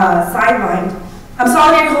sidelined.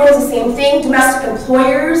 Solidarity Home is the same thing. Domestic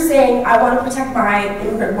employers saying, I want to protect my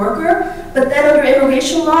immigrant worker, but then under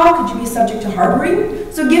immigration law, could you be subject to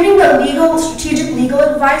harboring? So giving the strategic legal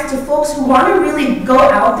advice to folks who want to really go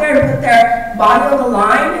out there and put their body on the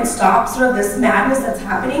line and stop sort of this madness that's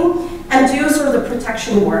happening and do sort of the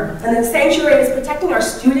protection work. And then sanctuary is protecting our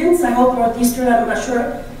students. I hope Northeastern, I'm not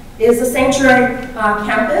sure, is a sanctuary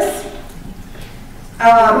campus.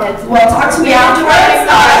 Well, talk to me afterwards.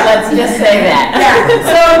 Let's just say that. Yeah,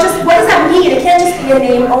 so just what does that mean? It can't just be a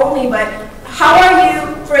name only, but how are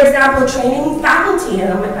you, for example, training faculty?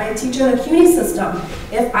 And I teach in a CUNY system.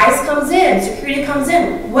 If ICE comes in, security comes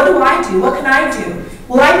in, what do I do? What can I do?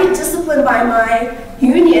 Will I be disciplined by my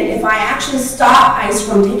union if I actually stop ICE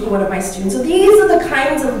from taking one of my students? So these are the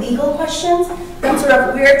kinds of legal questions that sort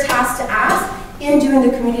of we're tasked to ask in doing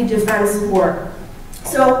the community defense work.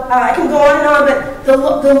 So I can go on and on, but the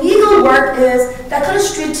legal work is that kind of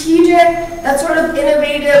strategic, that sort of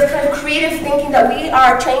innovative, kind of creative thinking that we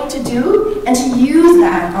are trained to do and to use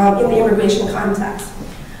that in the immigration context.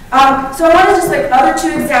 So I want to just other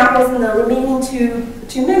 2 examples in the remaining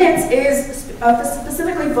two minutes is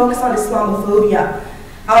specifically focus on Islamophobia.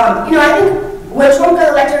 I think when Trump got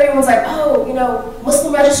elected, everyone's like, oh,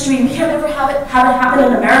 Muslim registry, we can't ever have it happen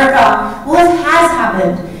in America. Well, it has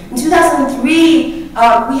happened. In 2003,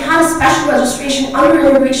 we had a special registration under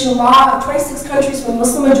immigration law of 26 countries from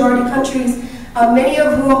Muslim-majority countries, many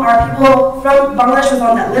of whom are people from Bangladesh was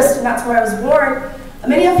on that list, and that's where I was born.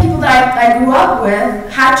 Many of the people that I grew up with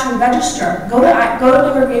had to register, go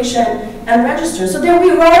to immigration and register. So there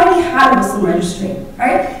we already had a Muslim registry,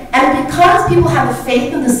 right? And because people have the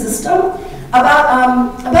faith in the system,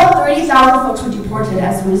 about 30,000 folks were deported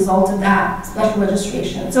as a result of that special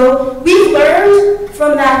registration. So we've learned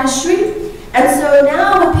from that history, and so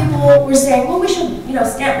now when people were saying, well, we should,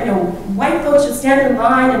 white folks should stand in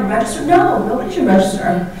line and register. No, nobody should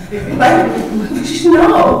register.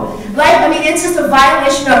 No. It's just a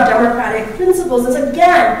violation of democratic principles. It's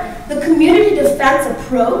again, the community defense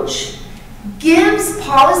approach gives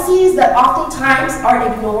policies that oftentimes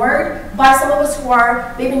are ignored by some of us who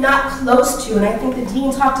are maybe not close to, and I think the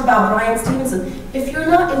dean talked about Brian Stevenson, if you're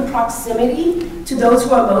not in proximity to those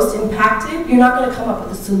who are most impacted, you're not going to come up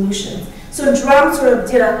with the solutions. So Trump sort of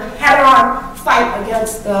did a head-on fight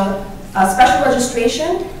against the special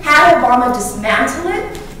registration, had Obama dismantle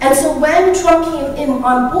it, and so when Trump came in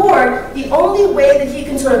on board, the only way that he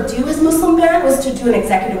can sort of do his Muslim ban was to do an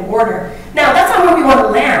executive order. Now, that's not where we want to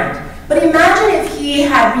land. But imagine if he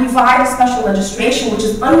had revived special registration, which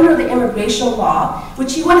is under the immigration law,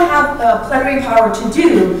 which he wouldn't have plenary power to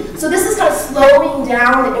do. So this is kind of slowing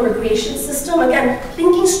down the immigration system. Again,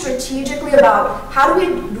 thinking strategically about how do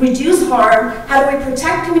we reduce harm, how do we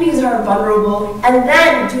protect communities that are vulnerable, and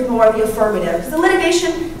then do more of the affirmative. Because the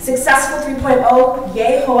litigation, successful 3.0,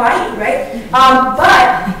 yay, Hawaii, right?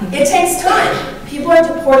 But it takes time. People are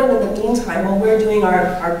deported in the meantime while we're doing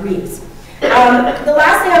our briefs. The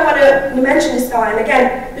last thing I want to mention is, and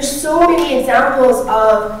again, there's so many examples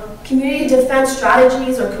of community defense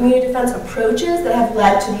strategies or community defense approaches that have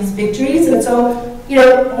led to these victories. And so, you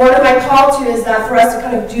know, one of my call to is that for us to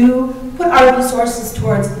kind of put our resources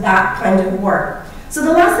towards that kind of work. So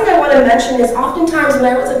the last thing I want to mention is oftentimes when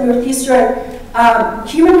I was at Northeastern,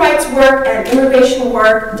 human rights work and immigration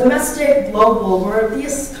work, domestic, global, were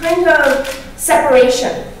this kind of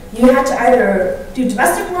separation. You had to either do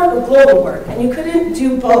domestic work or global work, and you couldn't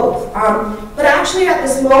do both. But actually at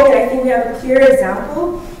this moment, I think we have a clear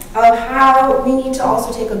example of how we need to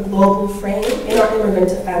also take a global frame in our immigrant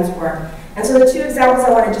defense work. And so the two examples I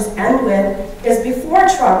want to just end with is before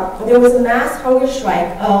Trump, there was a mass hunger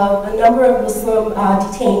strike of a number of Muslim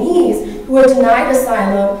detainees who were denied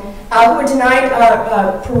asylum, who were denied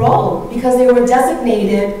parole because they were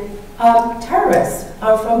designated terrorists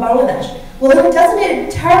from Bangladesh. Well, they were designated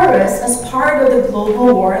terrorists as part of the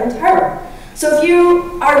global war on terror. So if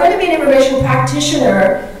you are going to be an immigration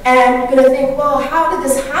practitioner and you're going to think, well, how did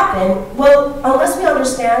this happen? Well, unless we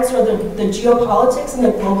understand sort of the geopolitics and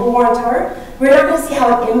the global war on terror, we're not going to see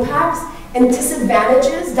how it impacts and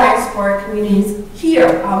disadvantages diasporic communities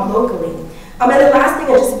here locally. And the last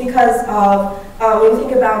thing is just because of when we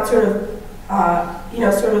think about sort of,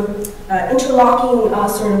 interlocking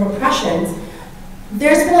sort of oppressions,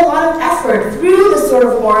 there's been a lot of effort through the sort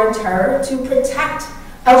of war on terror to protect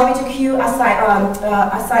LGBTQ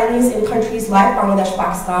asylees in countries like Bangladesh,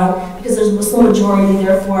 Pakistan, because there's Muslim majority,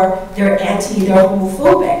 therefore they're they're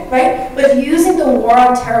homophobic, right? But using the war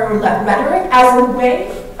on terror rhetoric as a way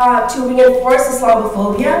to reinforce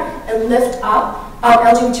Islamophobia and lift up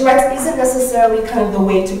LGBT rights isn't necessarily kind of the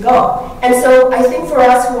way to go. And so I think for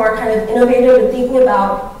us who are kind of innovative and thinking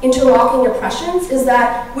about interlocking oppressions is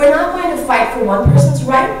that we're not going to fight for one person's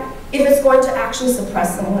right if it's going to actually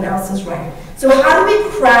suppress someone else's right. So how do we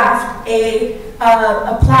craft a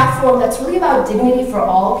platform that's really about dignity for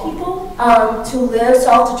all people to live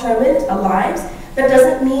self-determined lives? That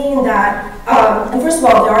doesn't mean that, and first of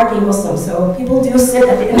all, there are gay Muslims, so people do sit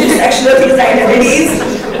at the intersection of these identities,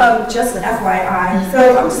 just FYI.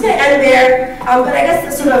 So I'm just going to end there, but I guess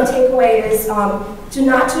the sort of takeaway is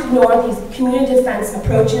to ignore these community defense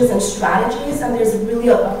approaches and strategies, and there's really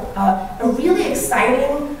a really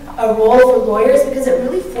exciting role for lawyers because it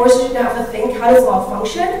really forces you to have to think, how does law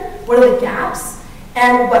function, what are the gaps,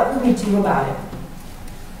 and what can we do about it?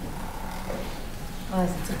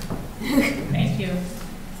 Thank you.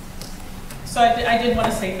 So I did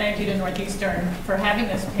want to say thank you to Northeastern for having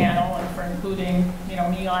this panel and for including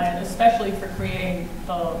me on it, especially for creating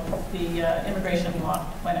the immigration law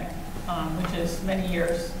clinic, which is many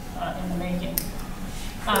years in the making.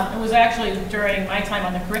 It was actually during my time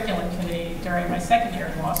on the curriculum committee during my second year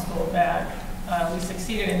in law school that we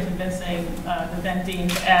succeeded in convincing the then dean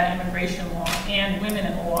to add immigration law and women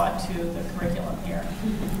in law to the curriculum here.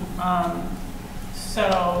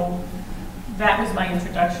 So that was my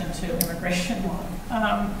introduction to immigration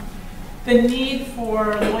law. The need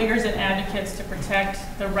for lawyers and advocates to protect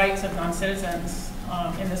the rights of non-citizens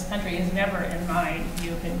in this country has never, in my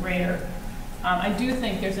view, been greater. I do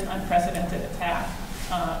think there's an unprecedented attack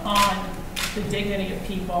on the dignity of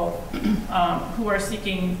people who are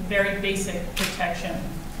seeking very basic protection.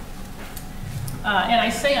 And I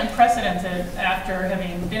say unprecedented after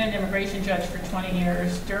having been an immigration judge for 20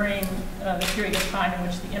 years during the period of time in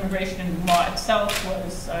which the immigration law itself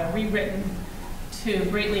was rewritten to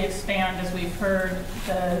greatly expand, as we've heard,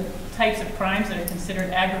 the types of crimes that are considered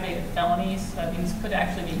aggravated felonies. These could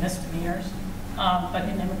actually be misdemeanors. But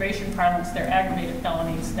in immigration parlance, they're aggravated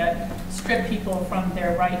felonies that strip people from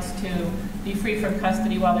their rights to be free from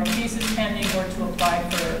custody while their case is pending or to apply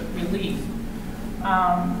for relief.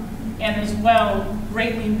 and as well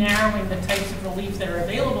greatly narrowing the types of relief that are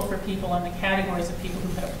available for people and the categories of people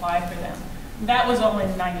who could apply for them. That was all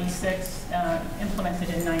in '96, implemented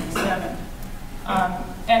in '97.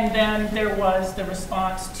 And then there was the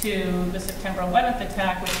response to the September 11th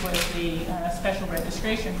attack, which was the special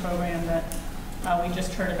registration program that we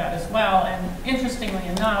just heard about as well. And interestingly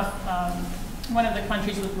enough, one of the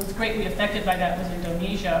countries that was greatly affected by that was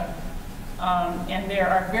Indonesia. And there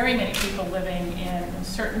are very many people living in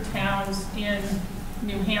certain towns in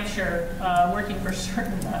New Hampshire, working for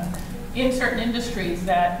certain industries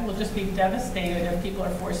that will just be devastated if people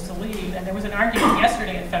are forced to leave. And there was an argument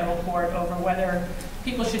yesterday in federal court over whether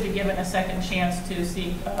people should be given a second chance to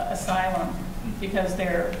seek asylum because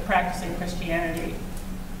they're practicing Christianity.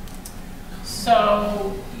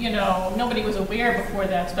 So, you know, nobody was aware before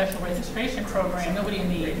that special registration program, nobody in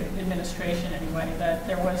the administration anyway, that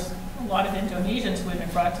there was a lot of Indonesians who had been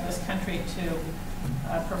brought to this country to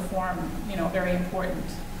perform, you know, very important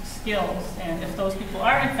skills. And if those people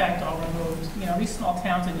are in fact all removed, you know, these small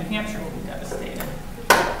towns in New Hampshire will be devastated.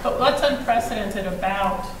 But what's unprecedented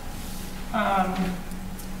about,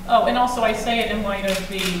 oh, and also I say it in light of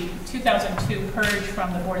the 2002 purge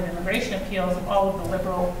from the Board of Immigration Appeals of all of the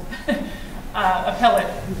liberal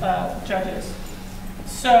appellate judges.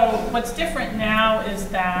 So what's different now is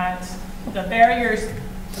that the barriers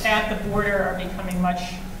at the border are becoming much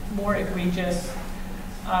more egregious.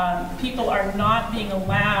 People are not being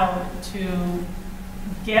allowed to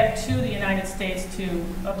get to the United States to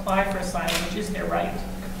apply for asylum, which is their right.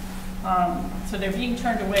 So they're being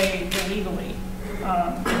turned away illegally.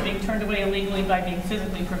 They're being turned away illegally by being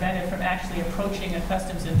physically prevented from actually approaching a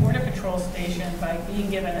Customs and Border Patrol station, by being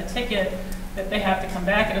given a ticket that they have to come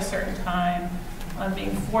back at a certain time,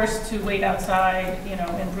 being forced to wait outside, you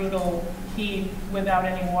know, in brutal heat without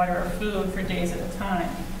any water or food for days at a time.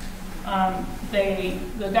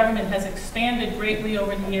 The government has expanded greatly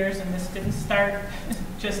over the years, and this didn't start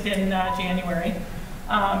just in January.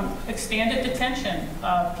 Expanded detention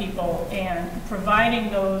of people and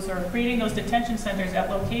providing those or creating those detention centers at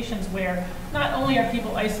locations where not only are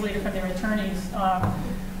people isolated from their attorneys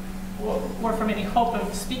or from any hope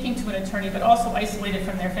of speaking to an attorney, but also isolated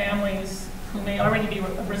from their families who may already be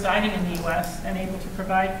residing in the U.S. and able to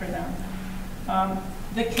provide for them.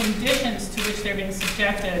 The conditions to which they're being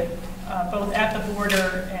subjected, both at the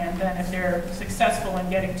border and then if they're successful in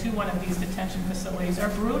getting to one of these detention facilities, are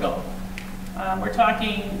brutal. We're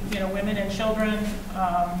talking, you know, women and children,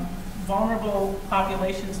 vulnerable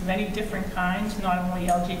populations, many different kinds, not only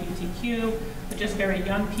LGBTQ, but just very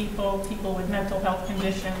young people, people with mental health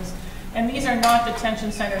conditions. And these are not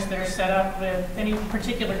detention centers that are set up with any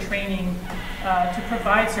particular training to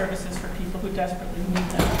provide services for people who desperately need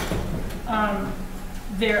them.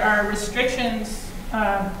 There are restrictions,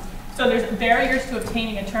 so there's barriers to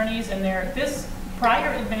obtaining attorneys, and this prior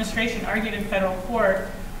administration argued in federal court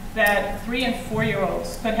that 3- and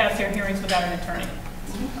 4-year-olds could have their hearings without an attorney.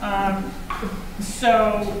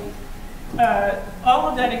 All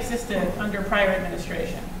of that existed under prior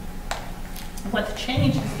administration. What's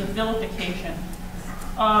changed is the vilification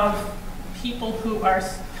of people who are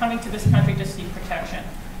coming to this country to seek protection.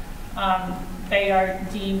 They are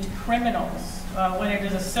deemed criminals when it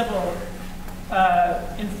is a civil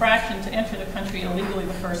infraction to enter the country illegally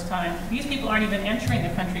the first time. These people aren't even entering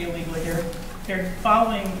the country illegally. They're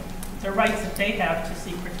following the rights that they have to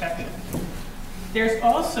seek protection. There's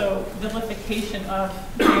also vilification of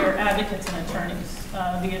their advocates and attorneys.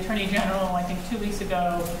 The Attorney General, I think 2 weeks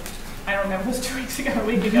ago, I don't remember if it was 2 weeks ago or a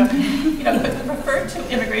week ago, you know, referred to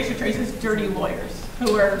immigration attorneys as dirty lawyers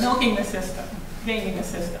who are milking the system, gaming the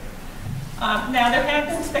system. Now, there have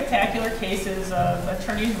been spectacular cases of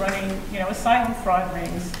attorneys running, you know, asylum fraud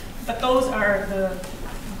rings, but those are the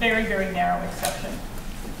very, very narrow exception.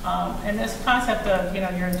 And this concept of, you know,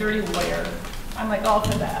 you're a dirty lawyer, I'm like all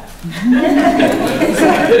for that.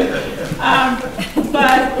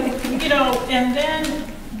 But, you know, and then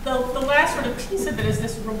the last sort of piece of it is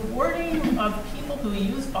this rewarding of people who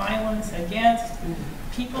use violence against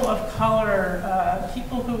people of color,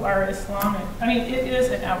 people who are Islamic. I mean, it is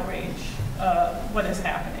an outrage, what is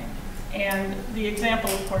happening. And the example,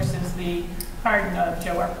 of course, is the pardon of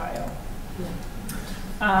Joe Arpaio.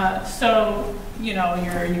 So, you know,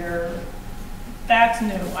 that's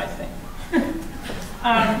new, I think.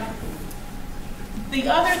 The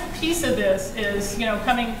other piece of this is, you know,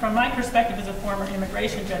 coming from my perspective as a former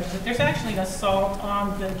immigration judge, is that there's actually an assault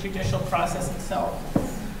on the judicial process itself.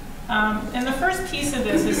 And the first piece of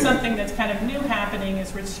this is something that's kind of new happening,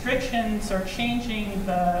 is restrictions or changing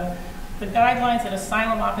the guidelines that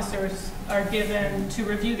asylum officers are given to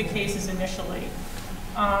review the cases initially.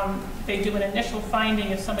 They do an initial finding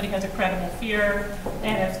if somebody has a credible fear,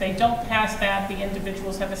 and if they don't pass that, the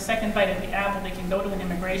individuals have a second bite at the apple. They can go to an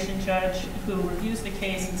immigration judge who reviews the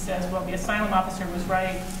case and says, well, the asylum officer was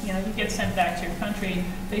right, you get sent back to your country.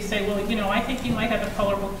 They say, well, I think you might have a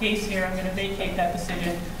colorable case here, I'm going to vacate that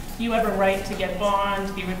decision. You have a right to get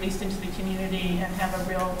bond, be released into the community, and have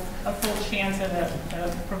a full chance at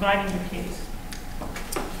providing your case.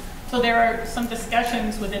 So there are some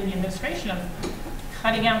discussions within the administration of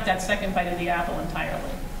cutting out that second bite of the apple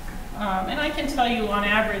entirely. And I can tell you, on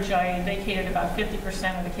average, I vacated about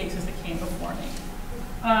 50% of the cases that came before me.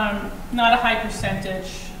 Not a high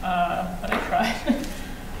percentage, but I tried.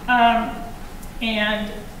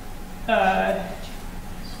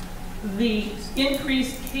 The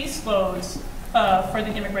increased caseloads for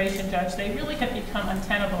the immigration judge, they really have become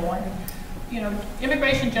untenable. And,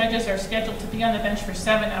 immigration judges are scheduled to be on the bench for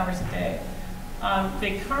 7 hours a day.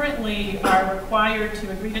 They currently are required to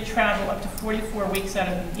agree to travel up to 44 weeks out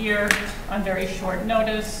of the year on very short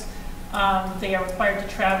notice. They are required to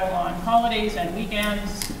travel on holidays and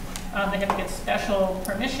weekends. They have to get special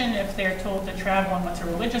permission if they're told to travel on what's a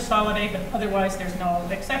religious holiday, but otherwise there's no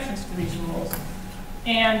exceptions to these rules.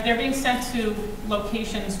 And they're being sent to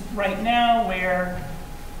locations right now where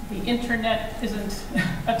the internet isn't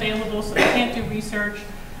available, so they can't do research.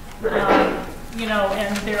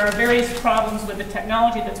 And there are various problems with the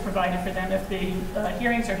technology that's provided for them if the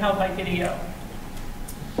hearings are held by video.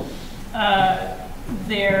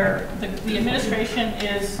 The administration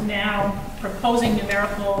is now proposing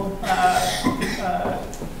numerical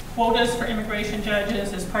quotas for immigration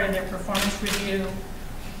judges as part of their performance review.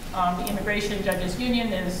 The Immigration Judges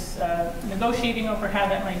Union is negotiating over how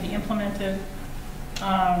that might be implemented.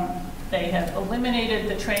 They have eliminated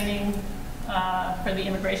the training for the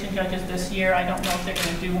immigration judges this year. I don't know if they're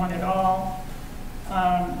going to do one at all.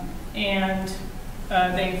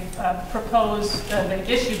 They've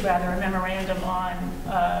issued a memorandum on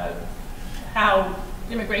how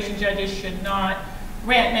immigration judges should not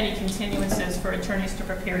grant many continuances for attorneys to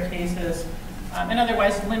prepare cases, and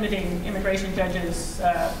otherwise limiting immigration judges'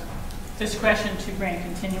 discretion to grant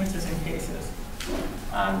continuances in cases.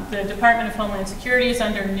 The Department of Homeland Security is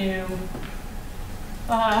under new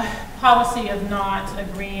policy of not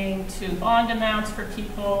agreeing to bond amounts for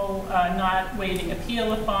people, not waiving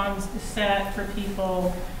appeal if bonds is set for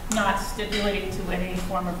people, not stipulating to any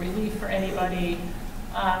form of relief for anybody,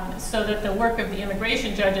 so that the work of the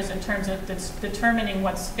immigration judges in terms of determining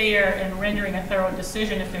what's fair and rendering a thorough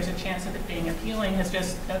decision if there's a chance of it being appealed has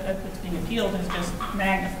just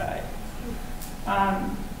magnified.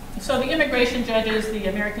 So the immigration judges, the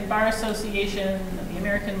American Bar Association, the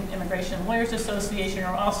American Immigration Lawyers Association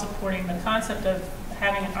are all supporting the concept of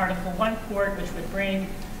having an Article I court, which would bring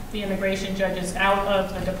the immigration judges out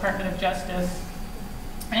of the Department of Justice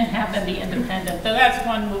and have them be independent. So that's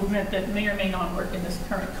one movement that may or may not work in this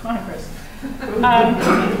current Congress.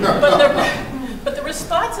 But the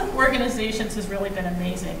response of organizations has really been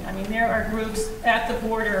amazing. I mean, there are groups at the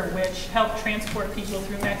border which help transport people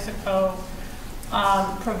through Mexico,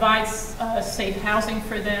 provides safe housing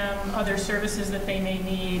for them, other services that they may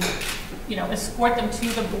need, escort them to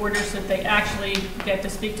the border so that they actually get to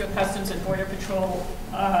speak to a Customs and Border Patrol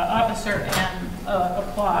officer and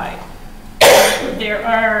apply. There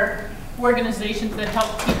are organizations that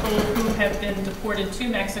help people who have been deported to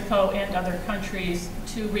Mexico and other countries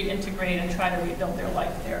to reintegrate and try to rebuild their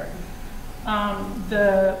life there.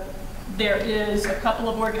 There is a couple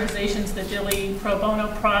of organizations, the Dilley Pro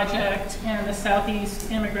Bono Project and the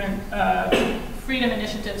Southeast Immigrant Freedom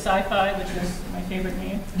Initiative, Sci-Fi, which is my favorite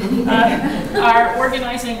name, are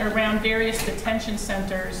organizing around various detention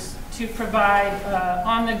centers to provide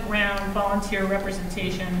on-the-ground volunteer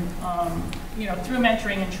representation, through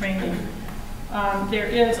mentoring and training. There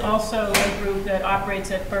is also a group that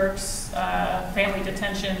operates at Burke's Family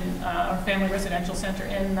Detention or Family Residential Center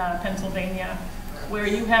in Pennsylvania, where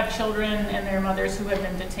you have children and their mothers who have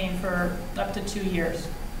been detained for up to 2 years.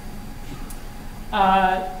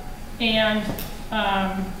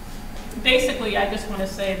 Basically, I just want to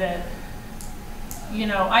say that,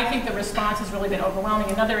 I think the response has really been overwhelming.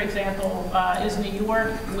 Another example is New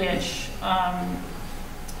York, which,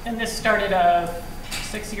 and this started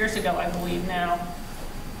 6 years ago, I believe now.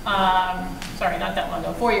 Sorry, not that long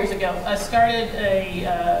ago, 4 years ago, started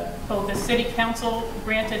both the City Council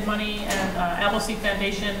granted money and Appleseed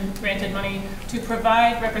Foundation granted money to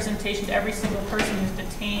provide representation to every single person who's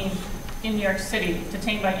detained in New York City,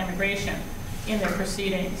 detained by immigration, in their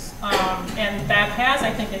proceedings. And that has,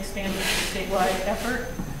 I think, expanded the statewide effort.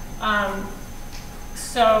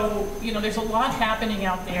 So, there's a lot happening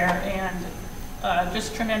out there, and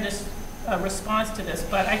just tremendous response to this,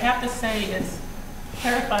 but I have to say it's a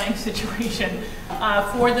terrifying situation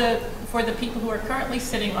for the people who are currently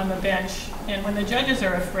sitting on the bench, and when the judges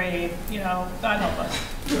are afraid, you know, God help us.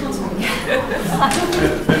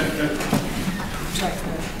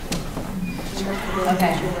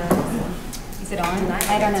 Okay. Is it on?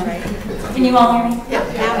 I don't know. Can you all hear me?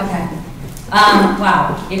 Yeah. Okay.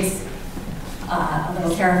 Wow, it's a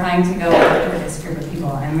little terrifying to go after this group of people.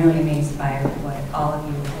 I'm really amazed by what all of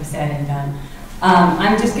you have said and done.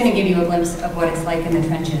 I'm just going to give you a glimpse of what it's like in the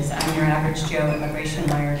trenches. I'm your average Joe immigration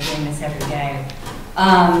lawyer doing this every day.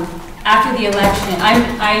 After the election,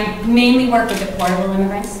 I mainly work with deportable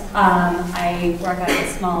immigrants. I work at a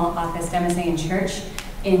small office, MSA in Church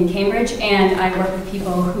in Cambridge, and I work with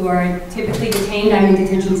people who are typically detained. I'm in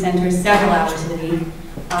detention centers several hours a week,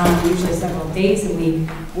 usually several days a week,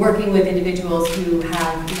 working with individuals who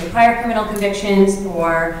have either prior criminal convictions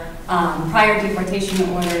or prior deportation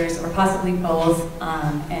orders, or possibly both,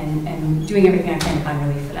 and doing everything I can to find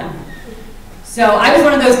relief for them. So I was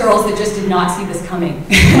one of those girls that just did not see this coming.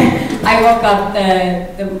 I woke up,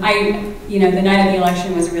 the night of the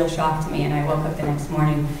election was a real shock to me, and I woke up the next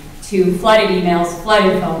morning to flooded emails,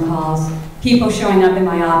 flooded phone calls, people showing up in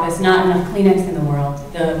my office, not enough Kleenex in the world.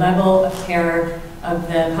 The level of terror of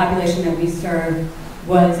the population that we serve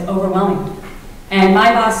was overwhelming. And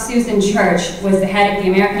my boss, Susan Church, was the head of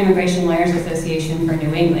the American Immigration Lawyers Association for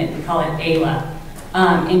New England. We call it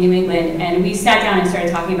AILA in New England. And we sat down and started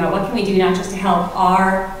talking about what can we do not just to help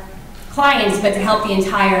our clients, but to help the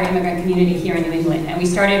entire immigrant community here in New England. And we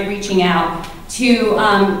started reaching out to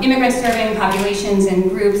immigrant-serving populations and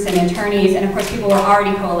groups and attorneys, and of course people were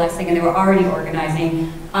already coalescing and they were already organizing.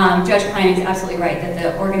 Judge Klein is absolutely right that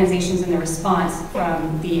the organizations and the response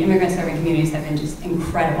from the immigrant-serving communities have been just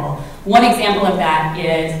incredible. One example of that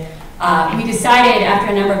is we decided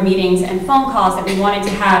after a number of meetings and phone calls that we wanted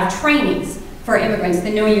to have trainings for immigrants,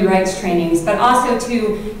 the Know Your Rights trainings, but also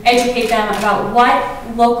to educate them about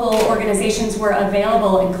what local organizations were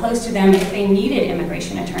available and close to them if they needed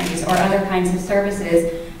immigration attorneys or other kinds of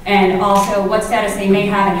services, and also what status they may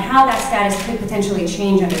have and how that status could potentially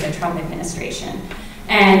change under the Trump administration.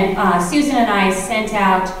 And Susan and I sent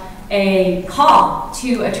out a call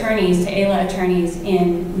to attorneys, to AILA attorneys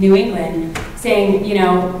in New England, saying, you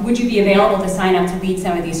know, would you be available to sign up to lead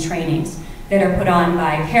some of these trainings that are put on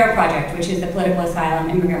by PAIR Project, which is the Political Asylum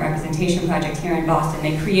Immigrant Representation Project here in Boston.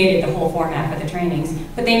 They created the whole format for the trainings,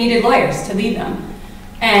 but they needed lawyers to lead them.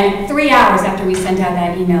 And 3 hours after we sent out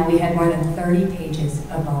that email, we had more than 30 pages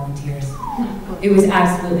of volunteers. It was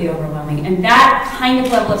absolutely overwhelming. And that kind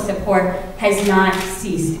of level of support has not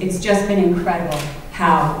ceased. It's just been incredible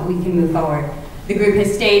how we can move forward. The group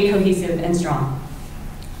has stayed cohesive and strong.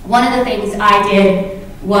 One of the things I did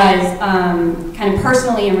was kind of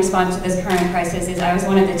personally in response to this current crisis is I was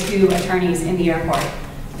one of the 2 attorneys in the airport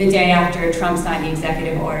the day after Trump signed the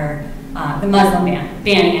executive order, the Muslim ban,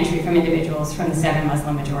 banning entry from individuals from the 7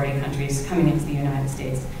 Muslim majority countries coming into the United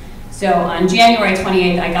States. So on January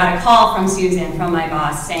 28th, I got a call from Susan, from my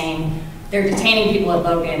boss, saying, they're detaining people at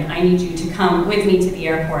Logan. I need you to come with me to the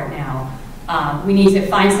airport now. We need to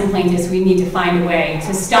find some plaintiffs. We need to find a way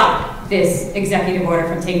to stop this executive order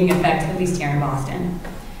from taking effect, at least here in Boston.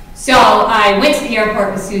 So I went to the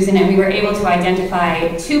airport with Susan, and we were able to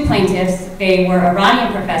identify 2 plaintiffs. They were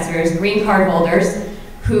Iranian professors, green card holders,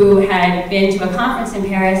 who had been to a conference in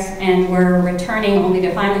Paris and were returning only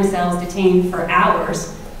to find themselves detained for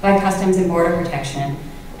hours by Customs and Border Protection.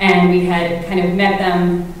 And we had kind of met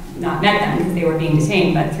them, not met them because they were being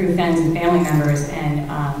detained, but through friends and family members,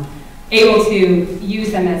 and able to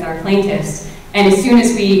use them as our plaintiffs. And as soon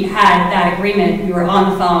as we had that agreement, we were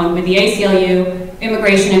on the phone with the ACLU,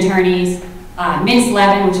 immigration attorneys, Mintz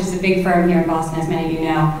Levin, which is a big firm here in Boston, as many of you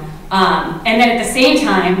know, and then at the same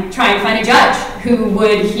time, try and find a judge who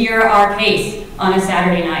would hear our case on a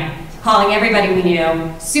Saturday night, calling everybody we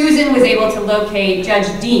knew. Susan was able to locate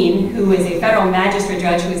Judge Dean, who was a federal magistrate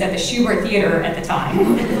judge who was at the Schubert Theater at the time,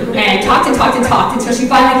 and talked and talked and talked until she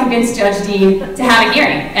finally convinced Judge Dean to have a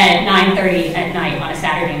hearing at 9:30 at night on a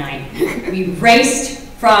Saturday night. We raced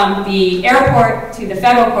from the airport to the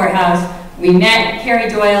federal courthouse. We met Carrie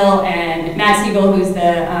Doyle and Matt Siegel, who's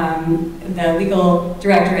the legal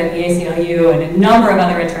director at the ACLU, and a number of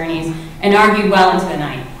other attorneys, and argued well into the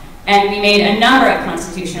night. And we made a number of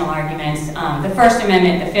constitutional arguments, the First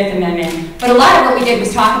Amendment, the Fifth Amendment, but a lot of what we did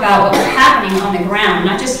was talk about what was happening on the ground,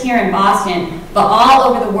 not just here in Boston, but all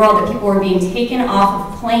over the world, that people were being taken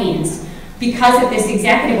off of planes because of this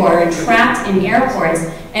executive order and trapped in airports.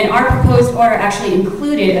 And our proposed order actually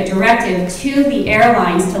included a directive to the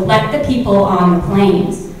airlines to let the people on the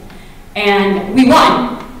planes. And we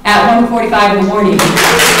won at 1:45 in the morning.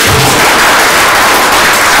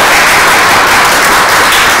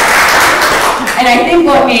 And I think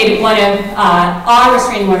what made one of our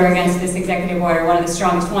restraining order against this executive order one of the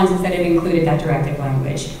strongest ones is that it included that directive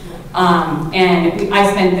language. And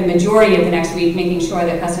I spent the majority of the next week making sure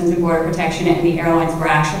that Customs and Border Protection and the airlines were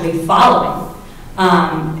actually following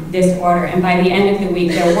this order. And by the end of the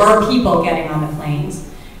week, there were people getting on the planes.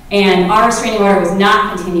 And our restraining order was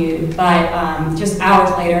not continued, but just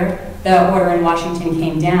hours later, the order in Washington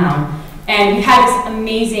came down. And we had this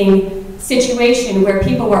amazing situation where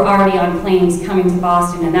people were already on planes coming to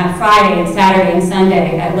Boston, and that Friday and Saturday and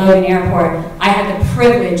Sunday at Logan Airport, I had the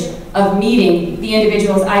privilege of meeting the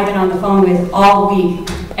individuals I've been on the phone with all week,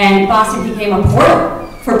 and Boston became a portal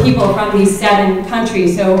for people from these 7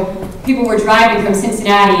 countries. So people were driving from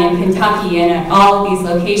Cincinnati and Kentucky and all of these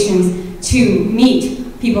locations to meet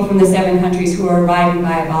people from the 7 countries who were arriving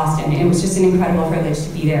via Boston. And it was just an incredible privilege to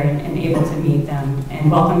be there and able to meet them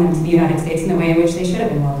and welcome them to the United States in the way in which they should have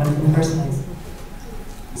been welcomed in the first place.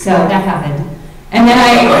 So that happened. And then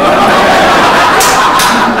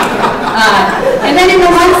and then in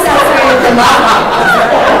the months after the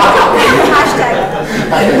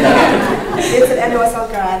It's an NOSL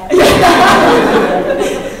grad.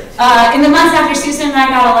 In the months after, Susan and I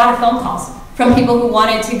got a lot of phone calls from people who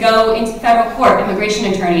wanted to go into federal court, immigration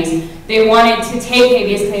attorneys. They wanted to take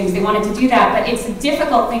habeas claims, they wanted to do that, but it's a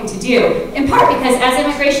difficult thing to do, in part because as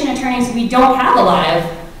immigration attorneys, we don't have a lot of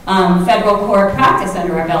federal court practice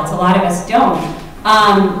under our belts. A lot of us don't.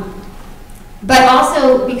 But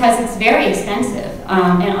also because it's very expensive,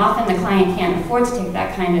 and often the client can't afford to take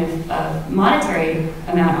that kind of monetary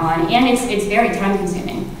amount on, and it's very time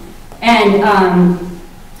consuming. And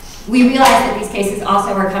we realized that these cases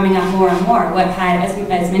also were coming up more and more. What had,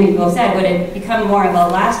 as many people have said, what had become more of a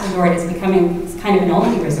last resort is becoming kind of an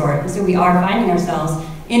only resort. And so we are finding ourselves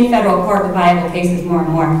in federal court with viable cases more and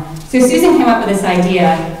more. So Susan came up with this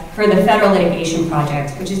idea for the Federal Litigation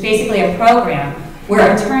Project, which is basically a program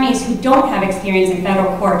where attorneys who don't have experience in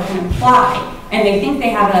federal court can apply, and they think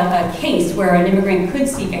they have a case where an immigrant could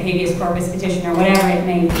seek a habeas corpus petition or whatever it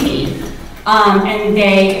may be. And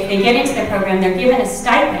they get into the program, they're given a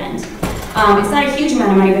stipend. It's not a huge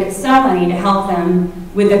amount of money, but it's some money to help them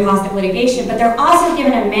with the cost of litigation, but they're also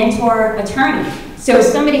given a mentor attorney. So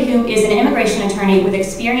somebody who is an immigration attorney with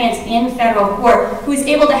experience in federal court who is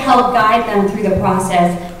able to help guide them through the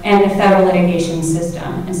process and the federal litigation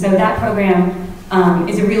system. And so that program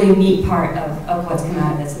is a really neat part of what's come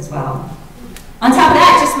out of this as well. On top of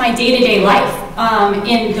that, just my day-to-day life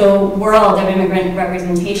in the world of immigrant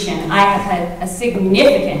representation, I have had a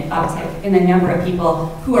significant uptick in the number of people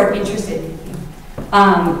who are interested,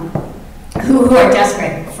 who are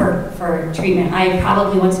desperate for treatment. I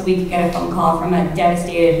probably once a week get a phone call from a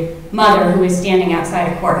devastated mother who is standing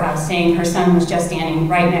outside a courthouse saying her son was just standing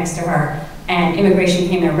right next to her, and immigration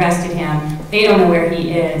came and arrested him. They don't know where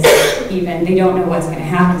he is, even. They don't know what's going to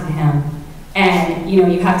happen to him. And you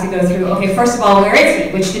have to go through, okay, first of all, where is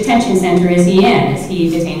he? Which detention center is he in? Is he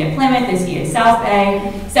detained at Plymouth? Is he in South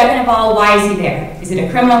Bay? Second of all, why is he there? Is it a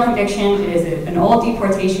criminal conviction? Is it an old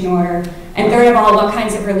deportation order? And third of all, what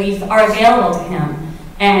kinds of relief are available to him?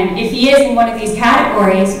 And if he is in one of these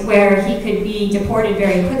categories where he could be deported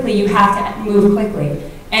very quickly, you have to move quickly.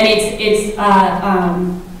 And it's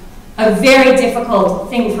a very difficult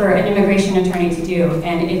thing for an immigration attorney to do,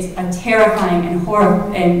 and it's a terrifying and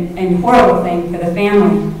horrible thing for the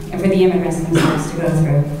family and for the immigrants themselves to go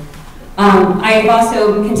through. I've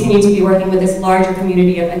also continued to be working with this larger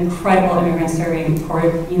community of incredible immigrant-serving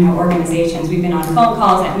organizations. We've been on phone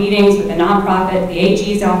calls at meetings with the nonprofit, the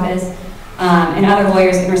AG's office, and other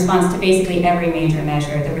lawyers in response to basically every major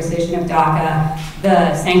measure: the rescission of DACA,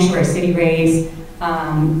 the sanctuary city raise.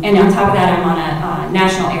 And on top of that, I'm on a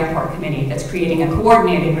national airport committee that's creating a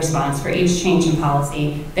coordinated response for each change in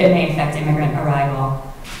policy that may affect immigrant arrival.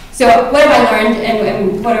 So what have I learned,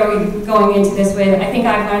 and what are we going into this with? I think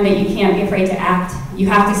I've learned that you can't be afraid to act. You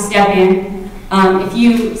have to step in. If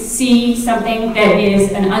you see something that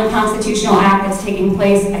is an unconstitutional act that's taking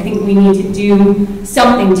place, I think we need to do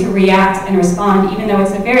something to react and respond. Even though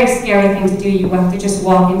it's a very scary thing to do, you have to just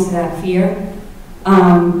walk into that fear.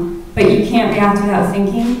 But you can't react without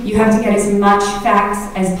thinking. You have to get as much facts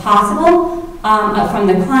as possible from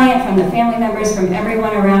the client, from the family members, from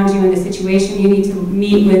everyone around you in the situation. You need to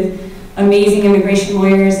meet with amazing immigration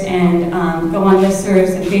lawyers and go on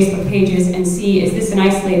listservs and Facebook pages and see, is this an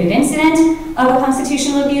isolated incident of a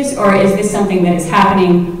constitutional abuse, or is this something that is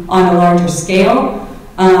happening on a larger scale?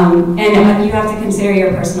 And you have to consider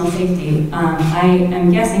your personal safety. I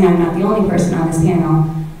am guessing I'm not the only person on this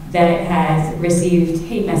panel that it has received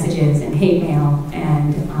hate messages and hate mail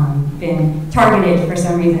and been targeted for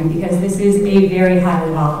some reason, because this is a very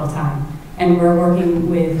highly volatile time, and we're working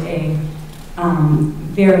with a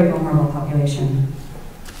very vulnerable population.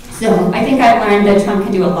 So I think I've learned that Trump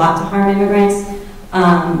can do a lot to harm immigrants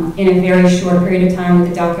in a very short period of time with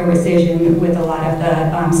the DACA rescission, with a lot of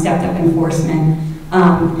the stepped up enforcement,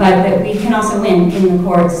 but that we can also win in the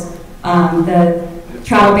courts. The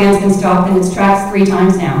travel ban's been stopped in its tracks 3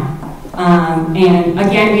 times now. And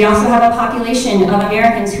again, we also have a population of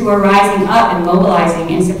Americans who are rising up and mobilizing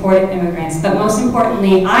in support of immigrants. But most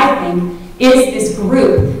importantly, I think, is this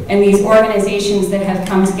group and these organizations that have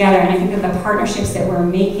come together. And I think that the partnerships that we're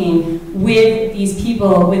making with these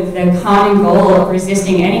people with the common goal of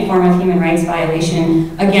resisting any form of human rights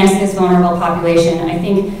violation against this vulnerable population, I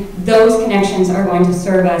think those connections are going to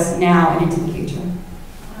serve us now and into the future.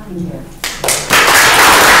 Thank you.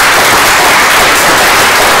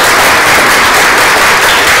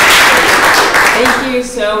 Thank you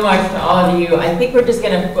so much to all of you. I think we're just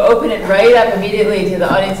going to open it right up immediately to the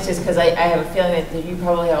audience, just because I have a feeling that you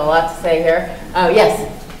probably have a lot to say here. Yes?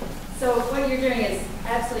 So what you're doing is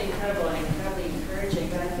absolutely incredible and incredibly encouraging,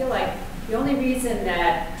 but I feel like the only reason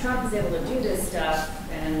that Trump is able to do this stuff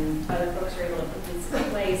and other folks are able to put this in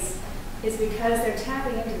place is because they're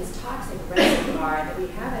tapping into this toxic reservoir that we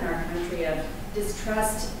have in our country of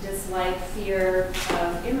distrust, dislike, fear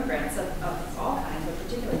of immigrants of all kinds, but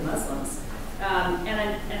particularly Muslims. And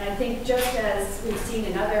I think just as we've seen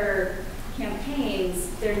in other campaigns,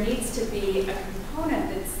 there needs to be a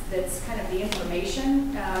component that's kind of the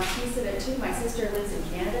information piece of it too. My sister lives in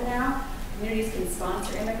Canada now. Communities can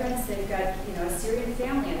sponsor immigrants. They've got a Syrian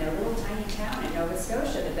family in their little tiny town in Nova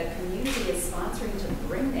Scotia that the community is sponsoring to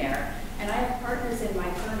bring there. And I have partners in my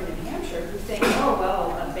firm in New Hampshire who think, oh,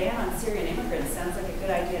 well, a ban on Syrian immigrants sounds like a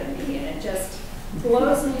good idea to me, and it just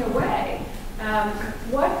blows me away.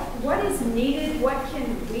 What is needed? What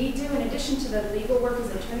can we do in addition to the legal work as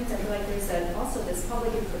attorneys? I feel like there's also this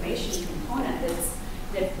public information component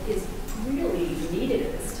that is really needed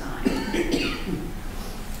at this time.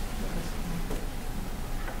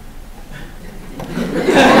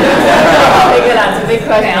 That's a big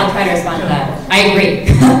question. Okay, I'll try to respond to that. I agree.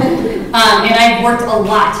 And I've worked a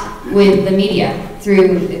lot with the media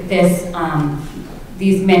through this,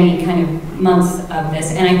 these many kind of months of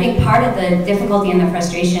this. And I think part of the difficulty and the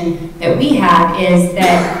frustration that we have is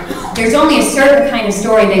that there's only a certain kind of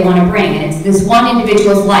story they want to bring. And it's this one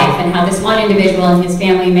individual's life and how this one individual and his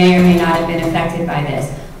family may or may not have been affected by this.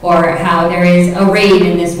 Or how there is a raid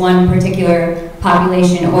in this one particular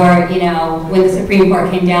population. Or, when the Supreme Court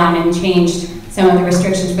came down and changed some of the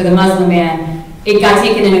restrictions for the Muslim ban, it got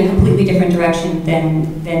taken in a completely different direction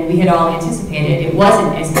than we had all anticipated. It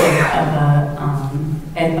wasn't as big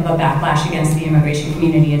of a backlash against the immigration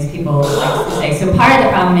community as people like to say. So part of the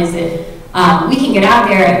problem is that we can get out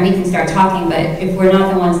there and we can start talking, but if we're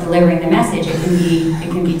not the ones delivering the message, it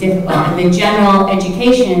can be difficult. And the general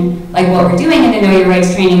education, like what we're doing in the Know Your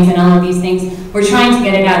Rights trainings and all of these things, we're trying to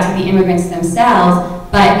get it out to the immigrants themselves,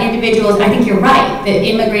 but individuals, I think you're right, that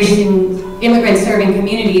immigrant-serving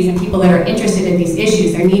communities and people that are interested in these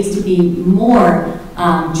issues, there needs to be more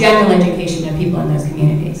general education of people in those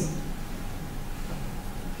communities.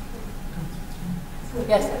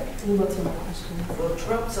 Yes. Well,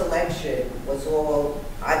 Trump's election was all,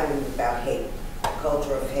 I believe, about hate, a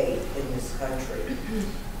culture of hate in this country.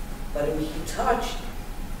 But he touched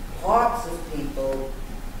parts of people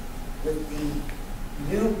with the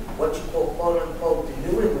new, what you call, quote unquote, the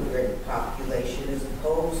new immigrant population, as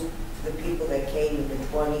opposed to the people that came in the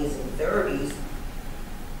 20s and 30s,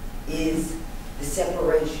 is the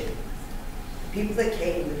separation. People that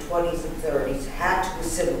came in the 20s and 30s had to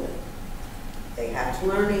assimilate. They had to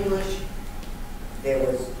learn English.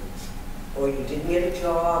 Or you didn't get a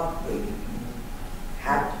job, or you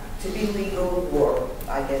had to be legal, or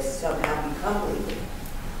I guess somehow become legal.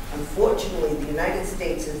 Unfortunately, the United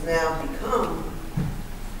States has now become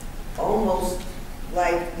almost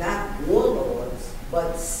like not warlords,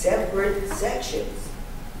 but separate sections.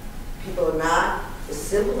 People are not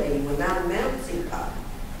assimilating, we're not a melting pot.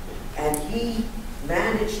 And he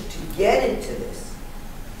managed to get into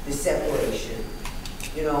the separation,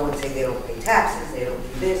 and say they don't pay taxes, they don't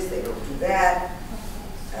do this, they don't do that,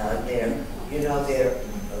 they're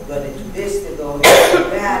going to do this, they're going to do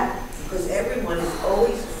that, because everyone is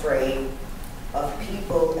always afraid of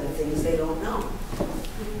people and things they don't know.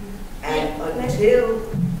 And until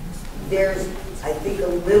there's, I think, a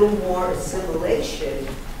little more assimilation,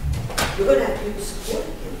 you're going to have people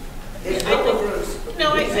supporting him. There's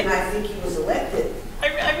no reason I think he was elected.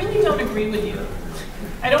 I really don't agree with you.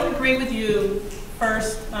 I don't agree with you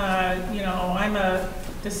first, you know, I'm a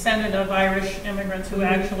descendant of Irish immigrants who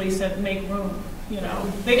actually said, make room, you know.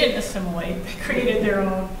 They didn't assimilate, they created their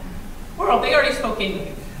own world. They already spoke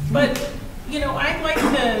English. But, you know, I'd like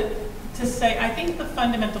to say, I think the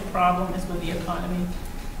fundamental problem is with the economy.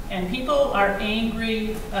 And people are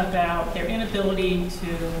angry about their inability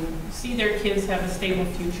to see their kids have a stable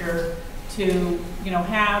future, to, you know,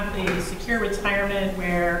 have a secure retirement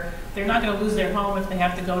where they're not going to lose their home if they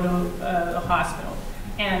have to go to a hospital.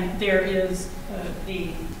 And there is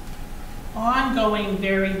the ongoing,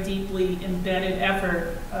 very deeply embedded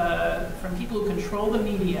effort from people who control the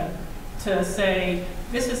media to say,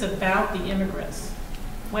 this is about the immigrants,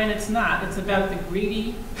 when it's not. It's about the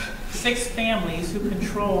greedy 6 families who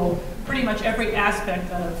control pretty much every aspect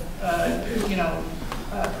of, you know,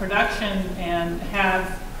 production and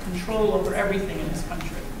have control over everything in this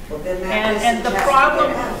country. Well, and the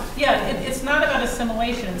problem, yeah, it's not about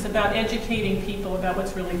assimilation. It's about educating people about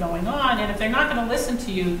what's really going on. And if they're not going to listen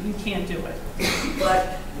to you, you can't do it.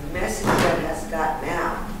 But the message that has gotten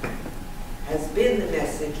out has been the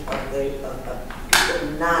message of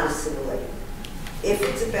people not assimilating. If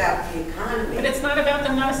it's about the economy. But it's not about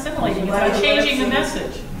them not assimilating. It's about changing the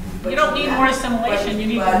message. You don't need more assimilation. You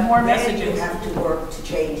need more messages. You have to work to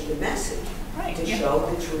change the message, to show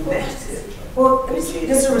the true message. Well,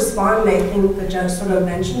 just to respond, I think the judge sort of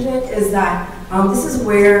mentioned it, is that this is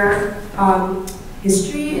where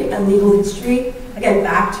history and legal history, again,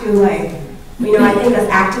 back to like, you know, I think as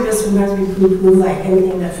activists sometimes we poo-poo like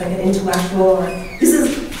anything that's like an intellectual, or this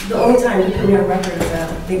is the only time you put me on record as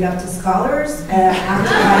a big up to scholars, is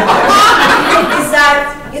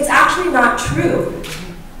that it's actually not true.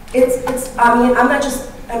 I mean, I'm not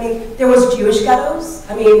just, I mean, there was Jewish ghettos.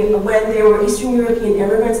 I mean, when there were Eastern European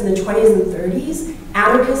immigrants in the 20s and 30s,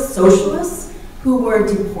 anarchist socialists who were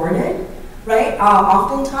deported, right?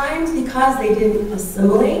 Oftentimes because they didn't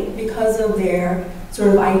assimilate because of their sort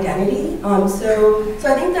of identity. So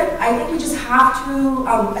I think we just have to,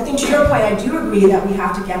 I think to your point, I do agree that we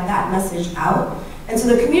have to get that message out. And so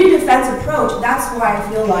the community defense approach, that's why I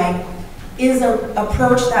feel like is an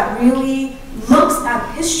approach that really looks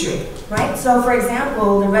at history, right? So for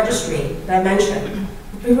example, the registry that I mentioned,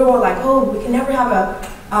 people were like, oh, we can never have a,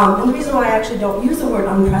 and the reason why I actually don't use the word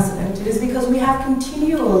unprecedented is because we have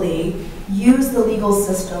continually used the legal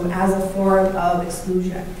system as a form of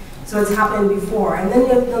exclusion. So it's happened before. And then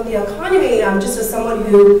the economy, just as someone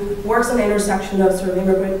who works on the intersection of sort of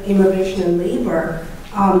immigration and labor,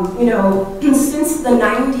 you know, since the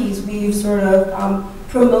 90s, we've sort of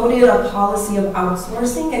promoted a policy of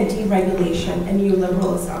outsourcing and deregulation and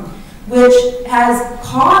neoliberalism, which has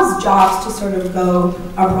caused jobs to sort of go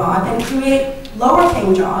abroad and create lower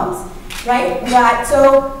paying jobs, right?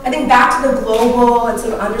 So I think back to the global and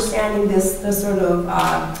sort of understanding this sort of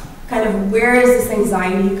kind of where is this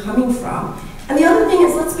anxiety coming from? And the other thing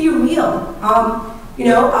is, let's be real. You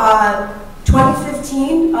know,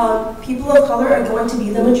 2015, people of color are going to be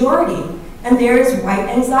the majority, and there is white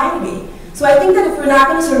anxiety. So I think that if we're not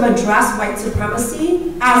going to sort of address white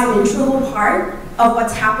supremacy as an integral part of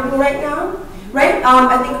what's happening right now, right?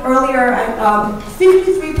 I think earlier,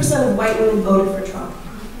 53% of white women voted for Trump.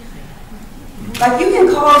 Like, you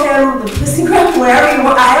can call him the pussy grab, wherever you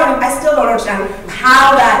want. I still don't understand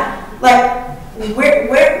how that, like,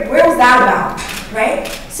 where was that about, right?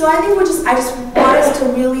 So I think I just want us to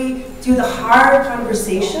really do the hard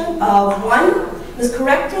conversation of, one, is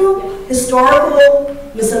correcting historical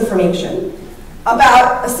misinformation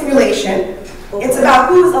about assimilation. It's about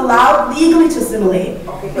who is allowed legally to assimilate.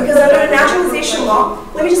 Because under the naturalization law,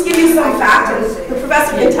 let me just give you some fact, and the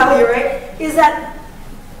professor can tell you, right, is that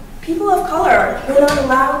people of color were not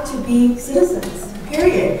allowed to be citizens,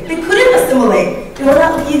 period. They couldn't assimilate. They were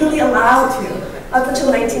not legally allowed to up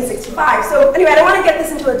until 1965. So anyway, I don't want to get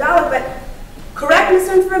this into a dialogue, but correct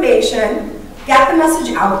misinformation, get the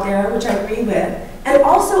message out there, which I agree with, and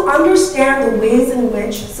also understand the ways in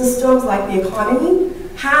which systems like the economy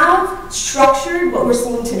have structured what we're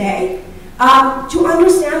seeing today to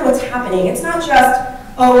understand what's happening. It's not just,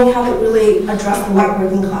 oh, we haven't really addressed the white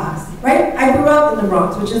working class, right? I grew up in the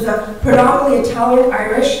Bronx, which is a predominantly Italian,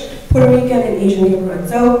 Irish, Puerto Rican, and Asian neighborhood.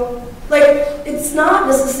 So, like, it's not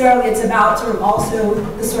necessarily, it's about sort of also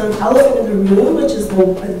the sort of elephant in the room, which is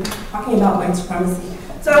talking about white supremacy.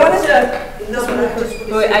 So I wanted to,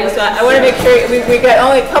 I want to make sure, we got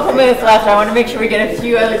only a couple minutes left. I want to make sure we get a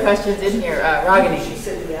few other questions in here. Ragini.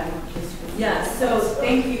 Yeah, so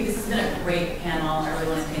thank you. This has been a great panel. I really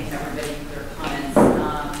want to thank everybody for their comments.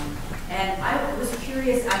 And I was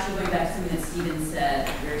curious, actually going back to something that Stephen said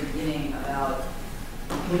at the very beginning about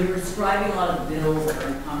when you're describing a lot of the bills that are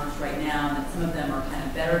in Commerce right now, and that some of them are kind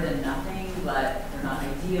of better than nothing, but they're not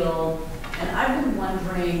ideal. And I've been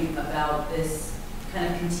wondering about this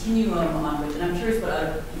kind of continuum on which, and I'm curious what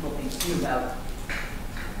other people think too, about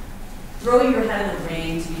throwing your head in the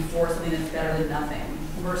ring to be for something that's better than nothing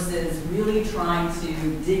versus really trying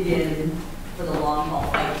to dig in for the long haul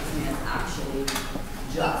fight for something that's actually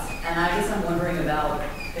just. And I guess I'm wondering about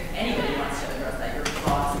if anybody wants to address that, your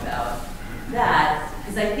thoughts about that,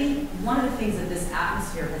 because I think one of the things that this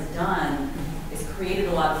atmosphere has done is created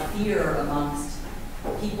a lot of fear amongst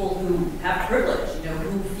people who have privilege, you know,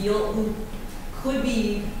 who could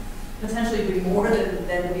be potentially doing more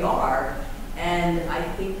than we are. And I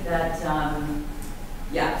think that,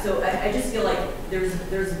 yeah, so I just feel like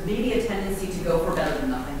there's maybe a tendency to go for better than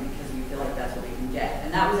nothing because we feel like that's what we can get.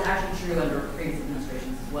 And that was actually true under previous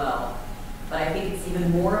administrations as well. But I think it's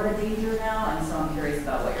even more of a danger now, and so I'm curious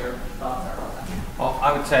about what your thoughts are about that. Well,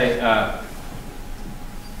 I would say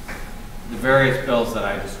the various bills that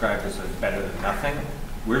I described as better than nothing,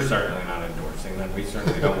 we're certainly not endorsing them. We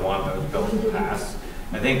certainly don't want those bills to pass.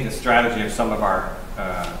 I think the strategy of some of our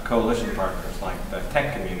coalition partners, like the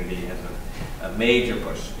tech community, has a major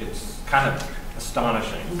push. It's kind of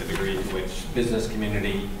astonishing the degree to which business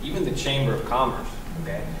community, even the Chamber of Commerce,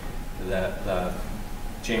 okay, the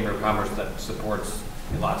Chamber of Commerce that supports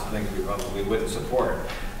lots of things we probably wouldn't support,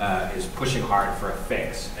 is pushing hard for a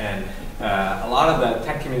fix. And a lot of the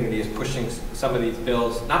tech community is pushing some of these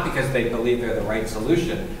bills, not because they believe they're the right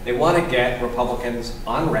solution. They want to get Republicans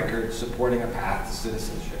on record supporting a path to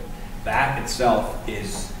citizenship. That itself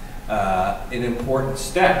is an important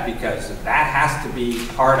step, because that has to be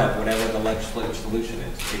part of whatever the legislative solution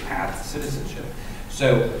is, a path to citizenship.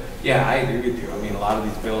 So, yeah, I agree with you. I mean, a lot of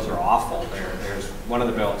these bills are awful. There's one of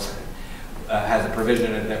the bills has a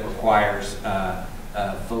provision in it that requires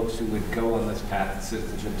folks who would go on this path to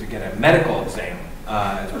citizenship to get a medical exam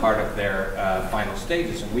as part of their final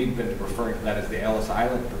stages, and we've been referring to that as the Ellis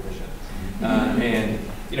Island provision. And,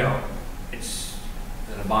 you know, it's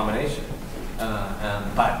an abomination.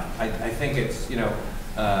 But I think it's, you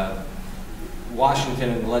know,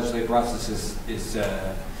 Washington and the legislative process is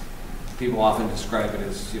people often describe it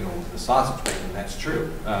as, you know, the sausage making. That's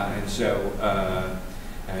true. And so,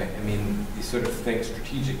 I mean, you sort of think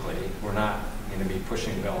strategically. We're not going to be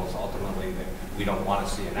pushing bills ultimately that we don't want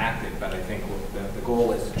to see enacted, but I think the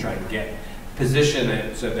goal is to try and position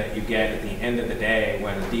it so that you get at the end of the day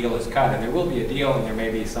when a deal is cut, and there will be a deal, and there may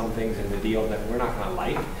be some things in the deal that we're not going to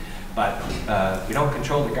like, but we don't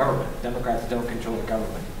control the government. Democrats don't control the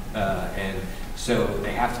government, and so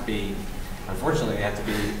they have to be. Unfortunately, they have to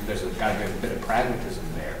be. There's got to be a bit of pragmatism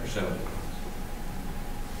there. So.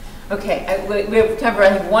 Okay, we have time for,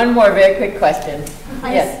 I think, one more very quick question.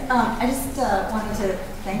 Yes. I just wanted to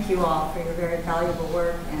thank you all for your very valuable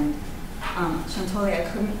work, and Shantoli, I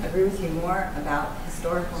couldn't agree with you more about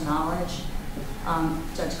historical knowledge.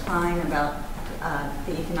 Judge Klein, about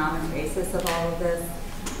the economic basis of all of this.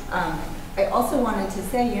 I also wanted to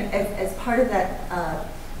say, you know, as part of that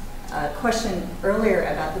question earlier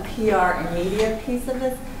about the PR and media piece of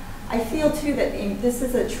this, I feel too that this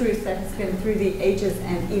is a truth that has been through the ages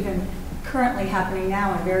and even currently happening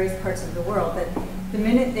now in various parts of the world, that the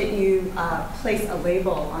minute that you place a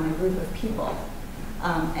label on a group of people,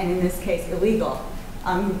 and in this case illegal,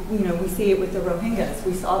 you know, we see it with the Rohingyas,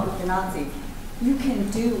 we saw it with the Nazis, you can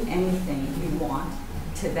do anything you want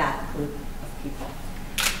to that group of people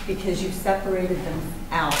because you've separated them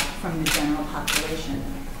out from the general population.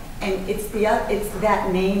 And it's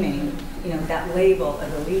that naming, you know, that label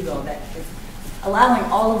of illegal that is allowing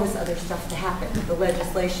all of this other stuff to happen. The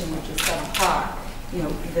legislation, which is subpar, you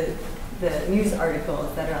know, the news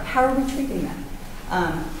articles that are, how are we treating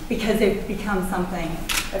them? Because they've become something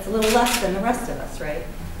that's a little less than the rest of us, right?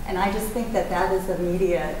 And I just think that that is a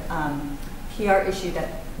media PR issue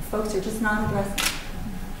that folks are just not addressing.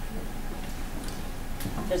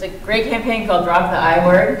 There's a great campaign called Drop the I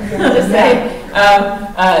Word, I'll just say,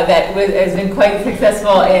 that has been quite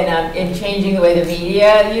successful in changing the way the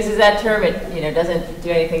media uses that term. It, you know, doesn't do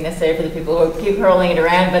anything necessary for the people who keep hurling it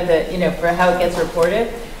around, but you know, for how it gets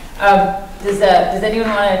reported. Does anyone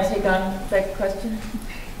want to take on that question?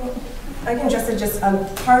 Well, again, just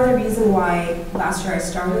part of the reason why last year I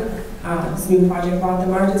started this new project about the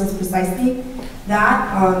margins is precisely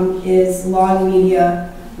that is allowing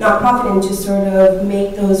media, nonprofit, and to sort of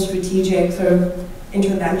make those strategic sort of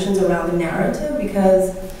interventions around the narrative,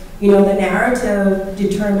 because, you know, the narrative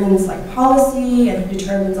determines like policy and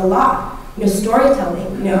determines a lot. You know,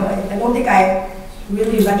 storytelling, you know, I don't think I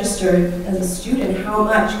really registered as a student how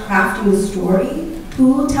much crafting the story,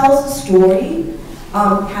 who tells the story,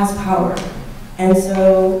 has power. And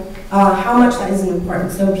so how much that is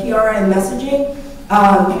important. So PR and messaging.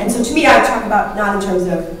 And so to me, I talk about not in terms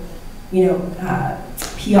of,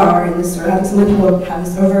 PR and this sort of, some people have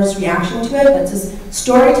this reverse reaction to it, but just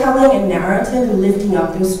storytelling and narrative and lifting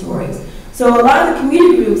up those stories. So a lot of the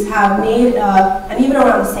community groups have made, and even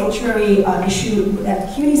around the sanctuary issue at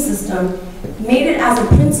the CUNY system, made it as a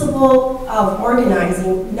principle of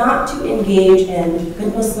organizing not to engage in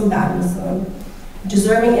good Muslim, bad Muslim,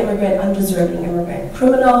 deserving immigrant, undeserving immigrant,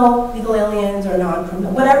 criminal, legal aliens, or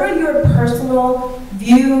non-criminal. Whatever your personal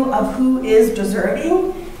view of who is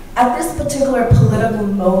deserving, at this particular political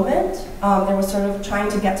moment, they were sort of trying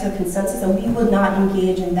to get to a consensus, and we would not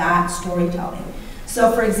engage in that storytelling.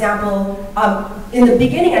 So for example, in the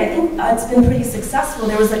beginning, I think it's been pretty successful.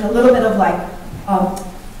 There was like a little bit of like,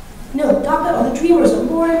 DACA or the Dreamers are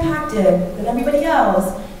more impacted than everybody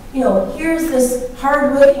else. Here's this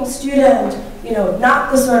hard-working student,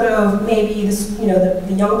 not the sort of maybe this,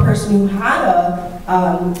 the young person who had a,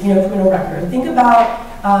 criminal record. Think about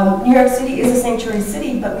New York City is a sanctuary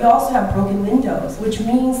city, but we also have broken windows, which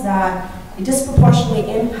means that it disproportionately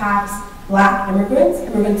impacts Black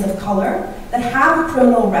immigrants of color, that have a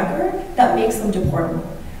criminal record that makes them deportable,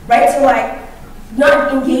 right? So like,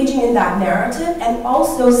 not engaging in that narrative and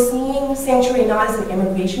also seeing sanctuary not as an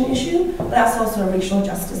immigration issue, but as also a racial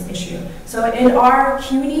justice issue. So in our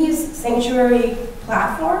CUNY's sanctuary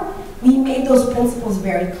platform, we made those principles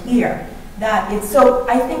very clear. That it's so,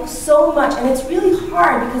 I think so much, and it's really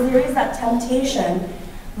hard because there is that temptation,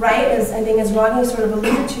 right, as I think as Rodney sort of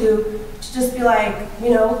alluded to just be like,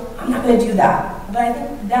 I'm not going to do that. But I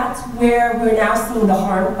think that's where we're now seeing the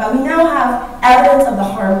harm. But we now have evidence of the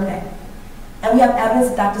harm thing. And we have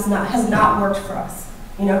evidence that has not worked for us,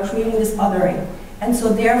 creating this othering. And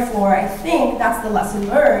so therefore, I think that's the lesson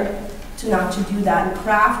learned, to not to do that and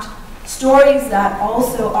craft stories that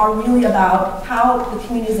also are really about how the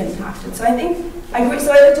community is impacted. So I think, I agree,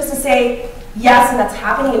 so I like just to say, yes, and that's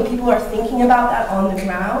happening, and people are thinking about that on the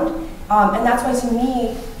ground. And that's why, to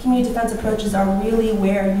me, community defense approaches are really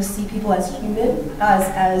where you see people as human,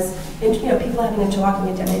 as people having interlocking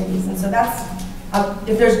identities. And so that's,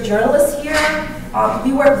 if there's journalists here,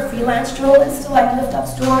 we work with freelance journalists to lift up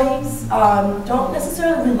stories. Don't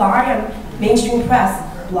necessarily rely on mainstream press.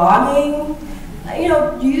 Blogging,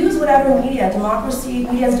 use whatever media.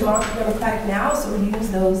 Media is democratic now, so use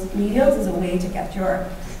those mediums as a way to get your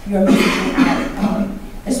messaging out.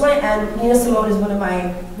 I just want to end, Nina Simone is one of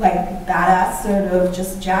my badass sort of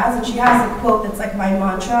just jazz, and she has a quote that's like my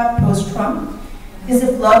mantra post-Trump, is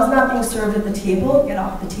if love's not being served at the table, get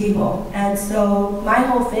off the table. And so my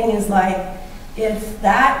whole thing is like, if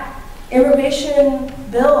that immigration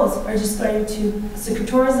bills are just going to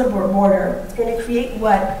secure the border, it's going to create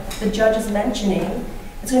what the judge is mentioning.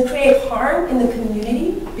 It's going to create harm in the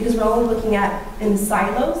community because we're only looking at in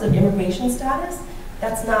silos of immigration status.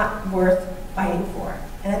 That's not worth fighting for.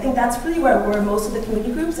 And I think that's really where most of the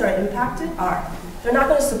community groups that are impacted are. They're not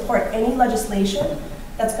going to support any legislation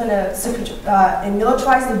that's going to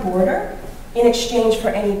militarize the border in exchange for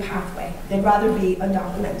any pathway. They'd rather be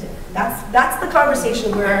undocumented. That's the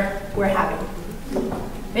conversation we're having.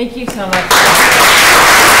 Thank you so much.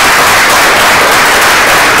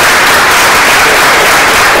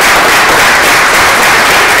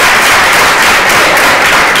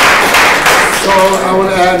 So I want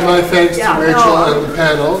to add my thanks to Rachel and the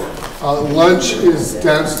panel. Lunch is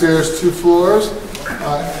downstairs 2 floors.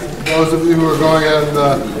 Those of you who are going on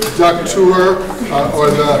the duck tour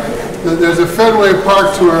or there's a Fenway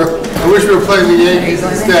Park tour. I wish we were playing the Yankees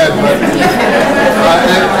instead. But,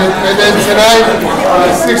 and then tonight,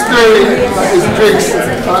 6:30 is drinks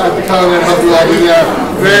at the Continental Health Lobby.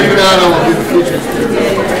 Mary Panano will be the featured speaker.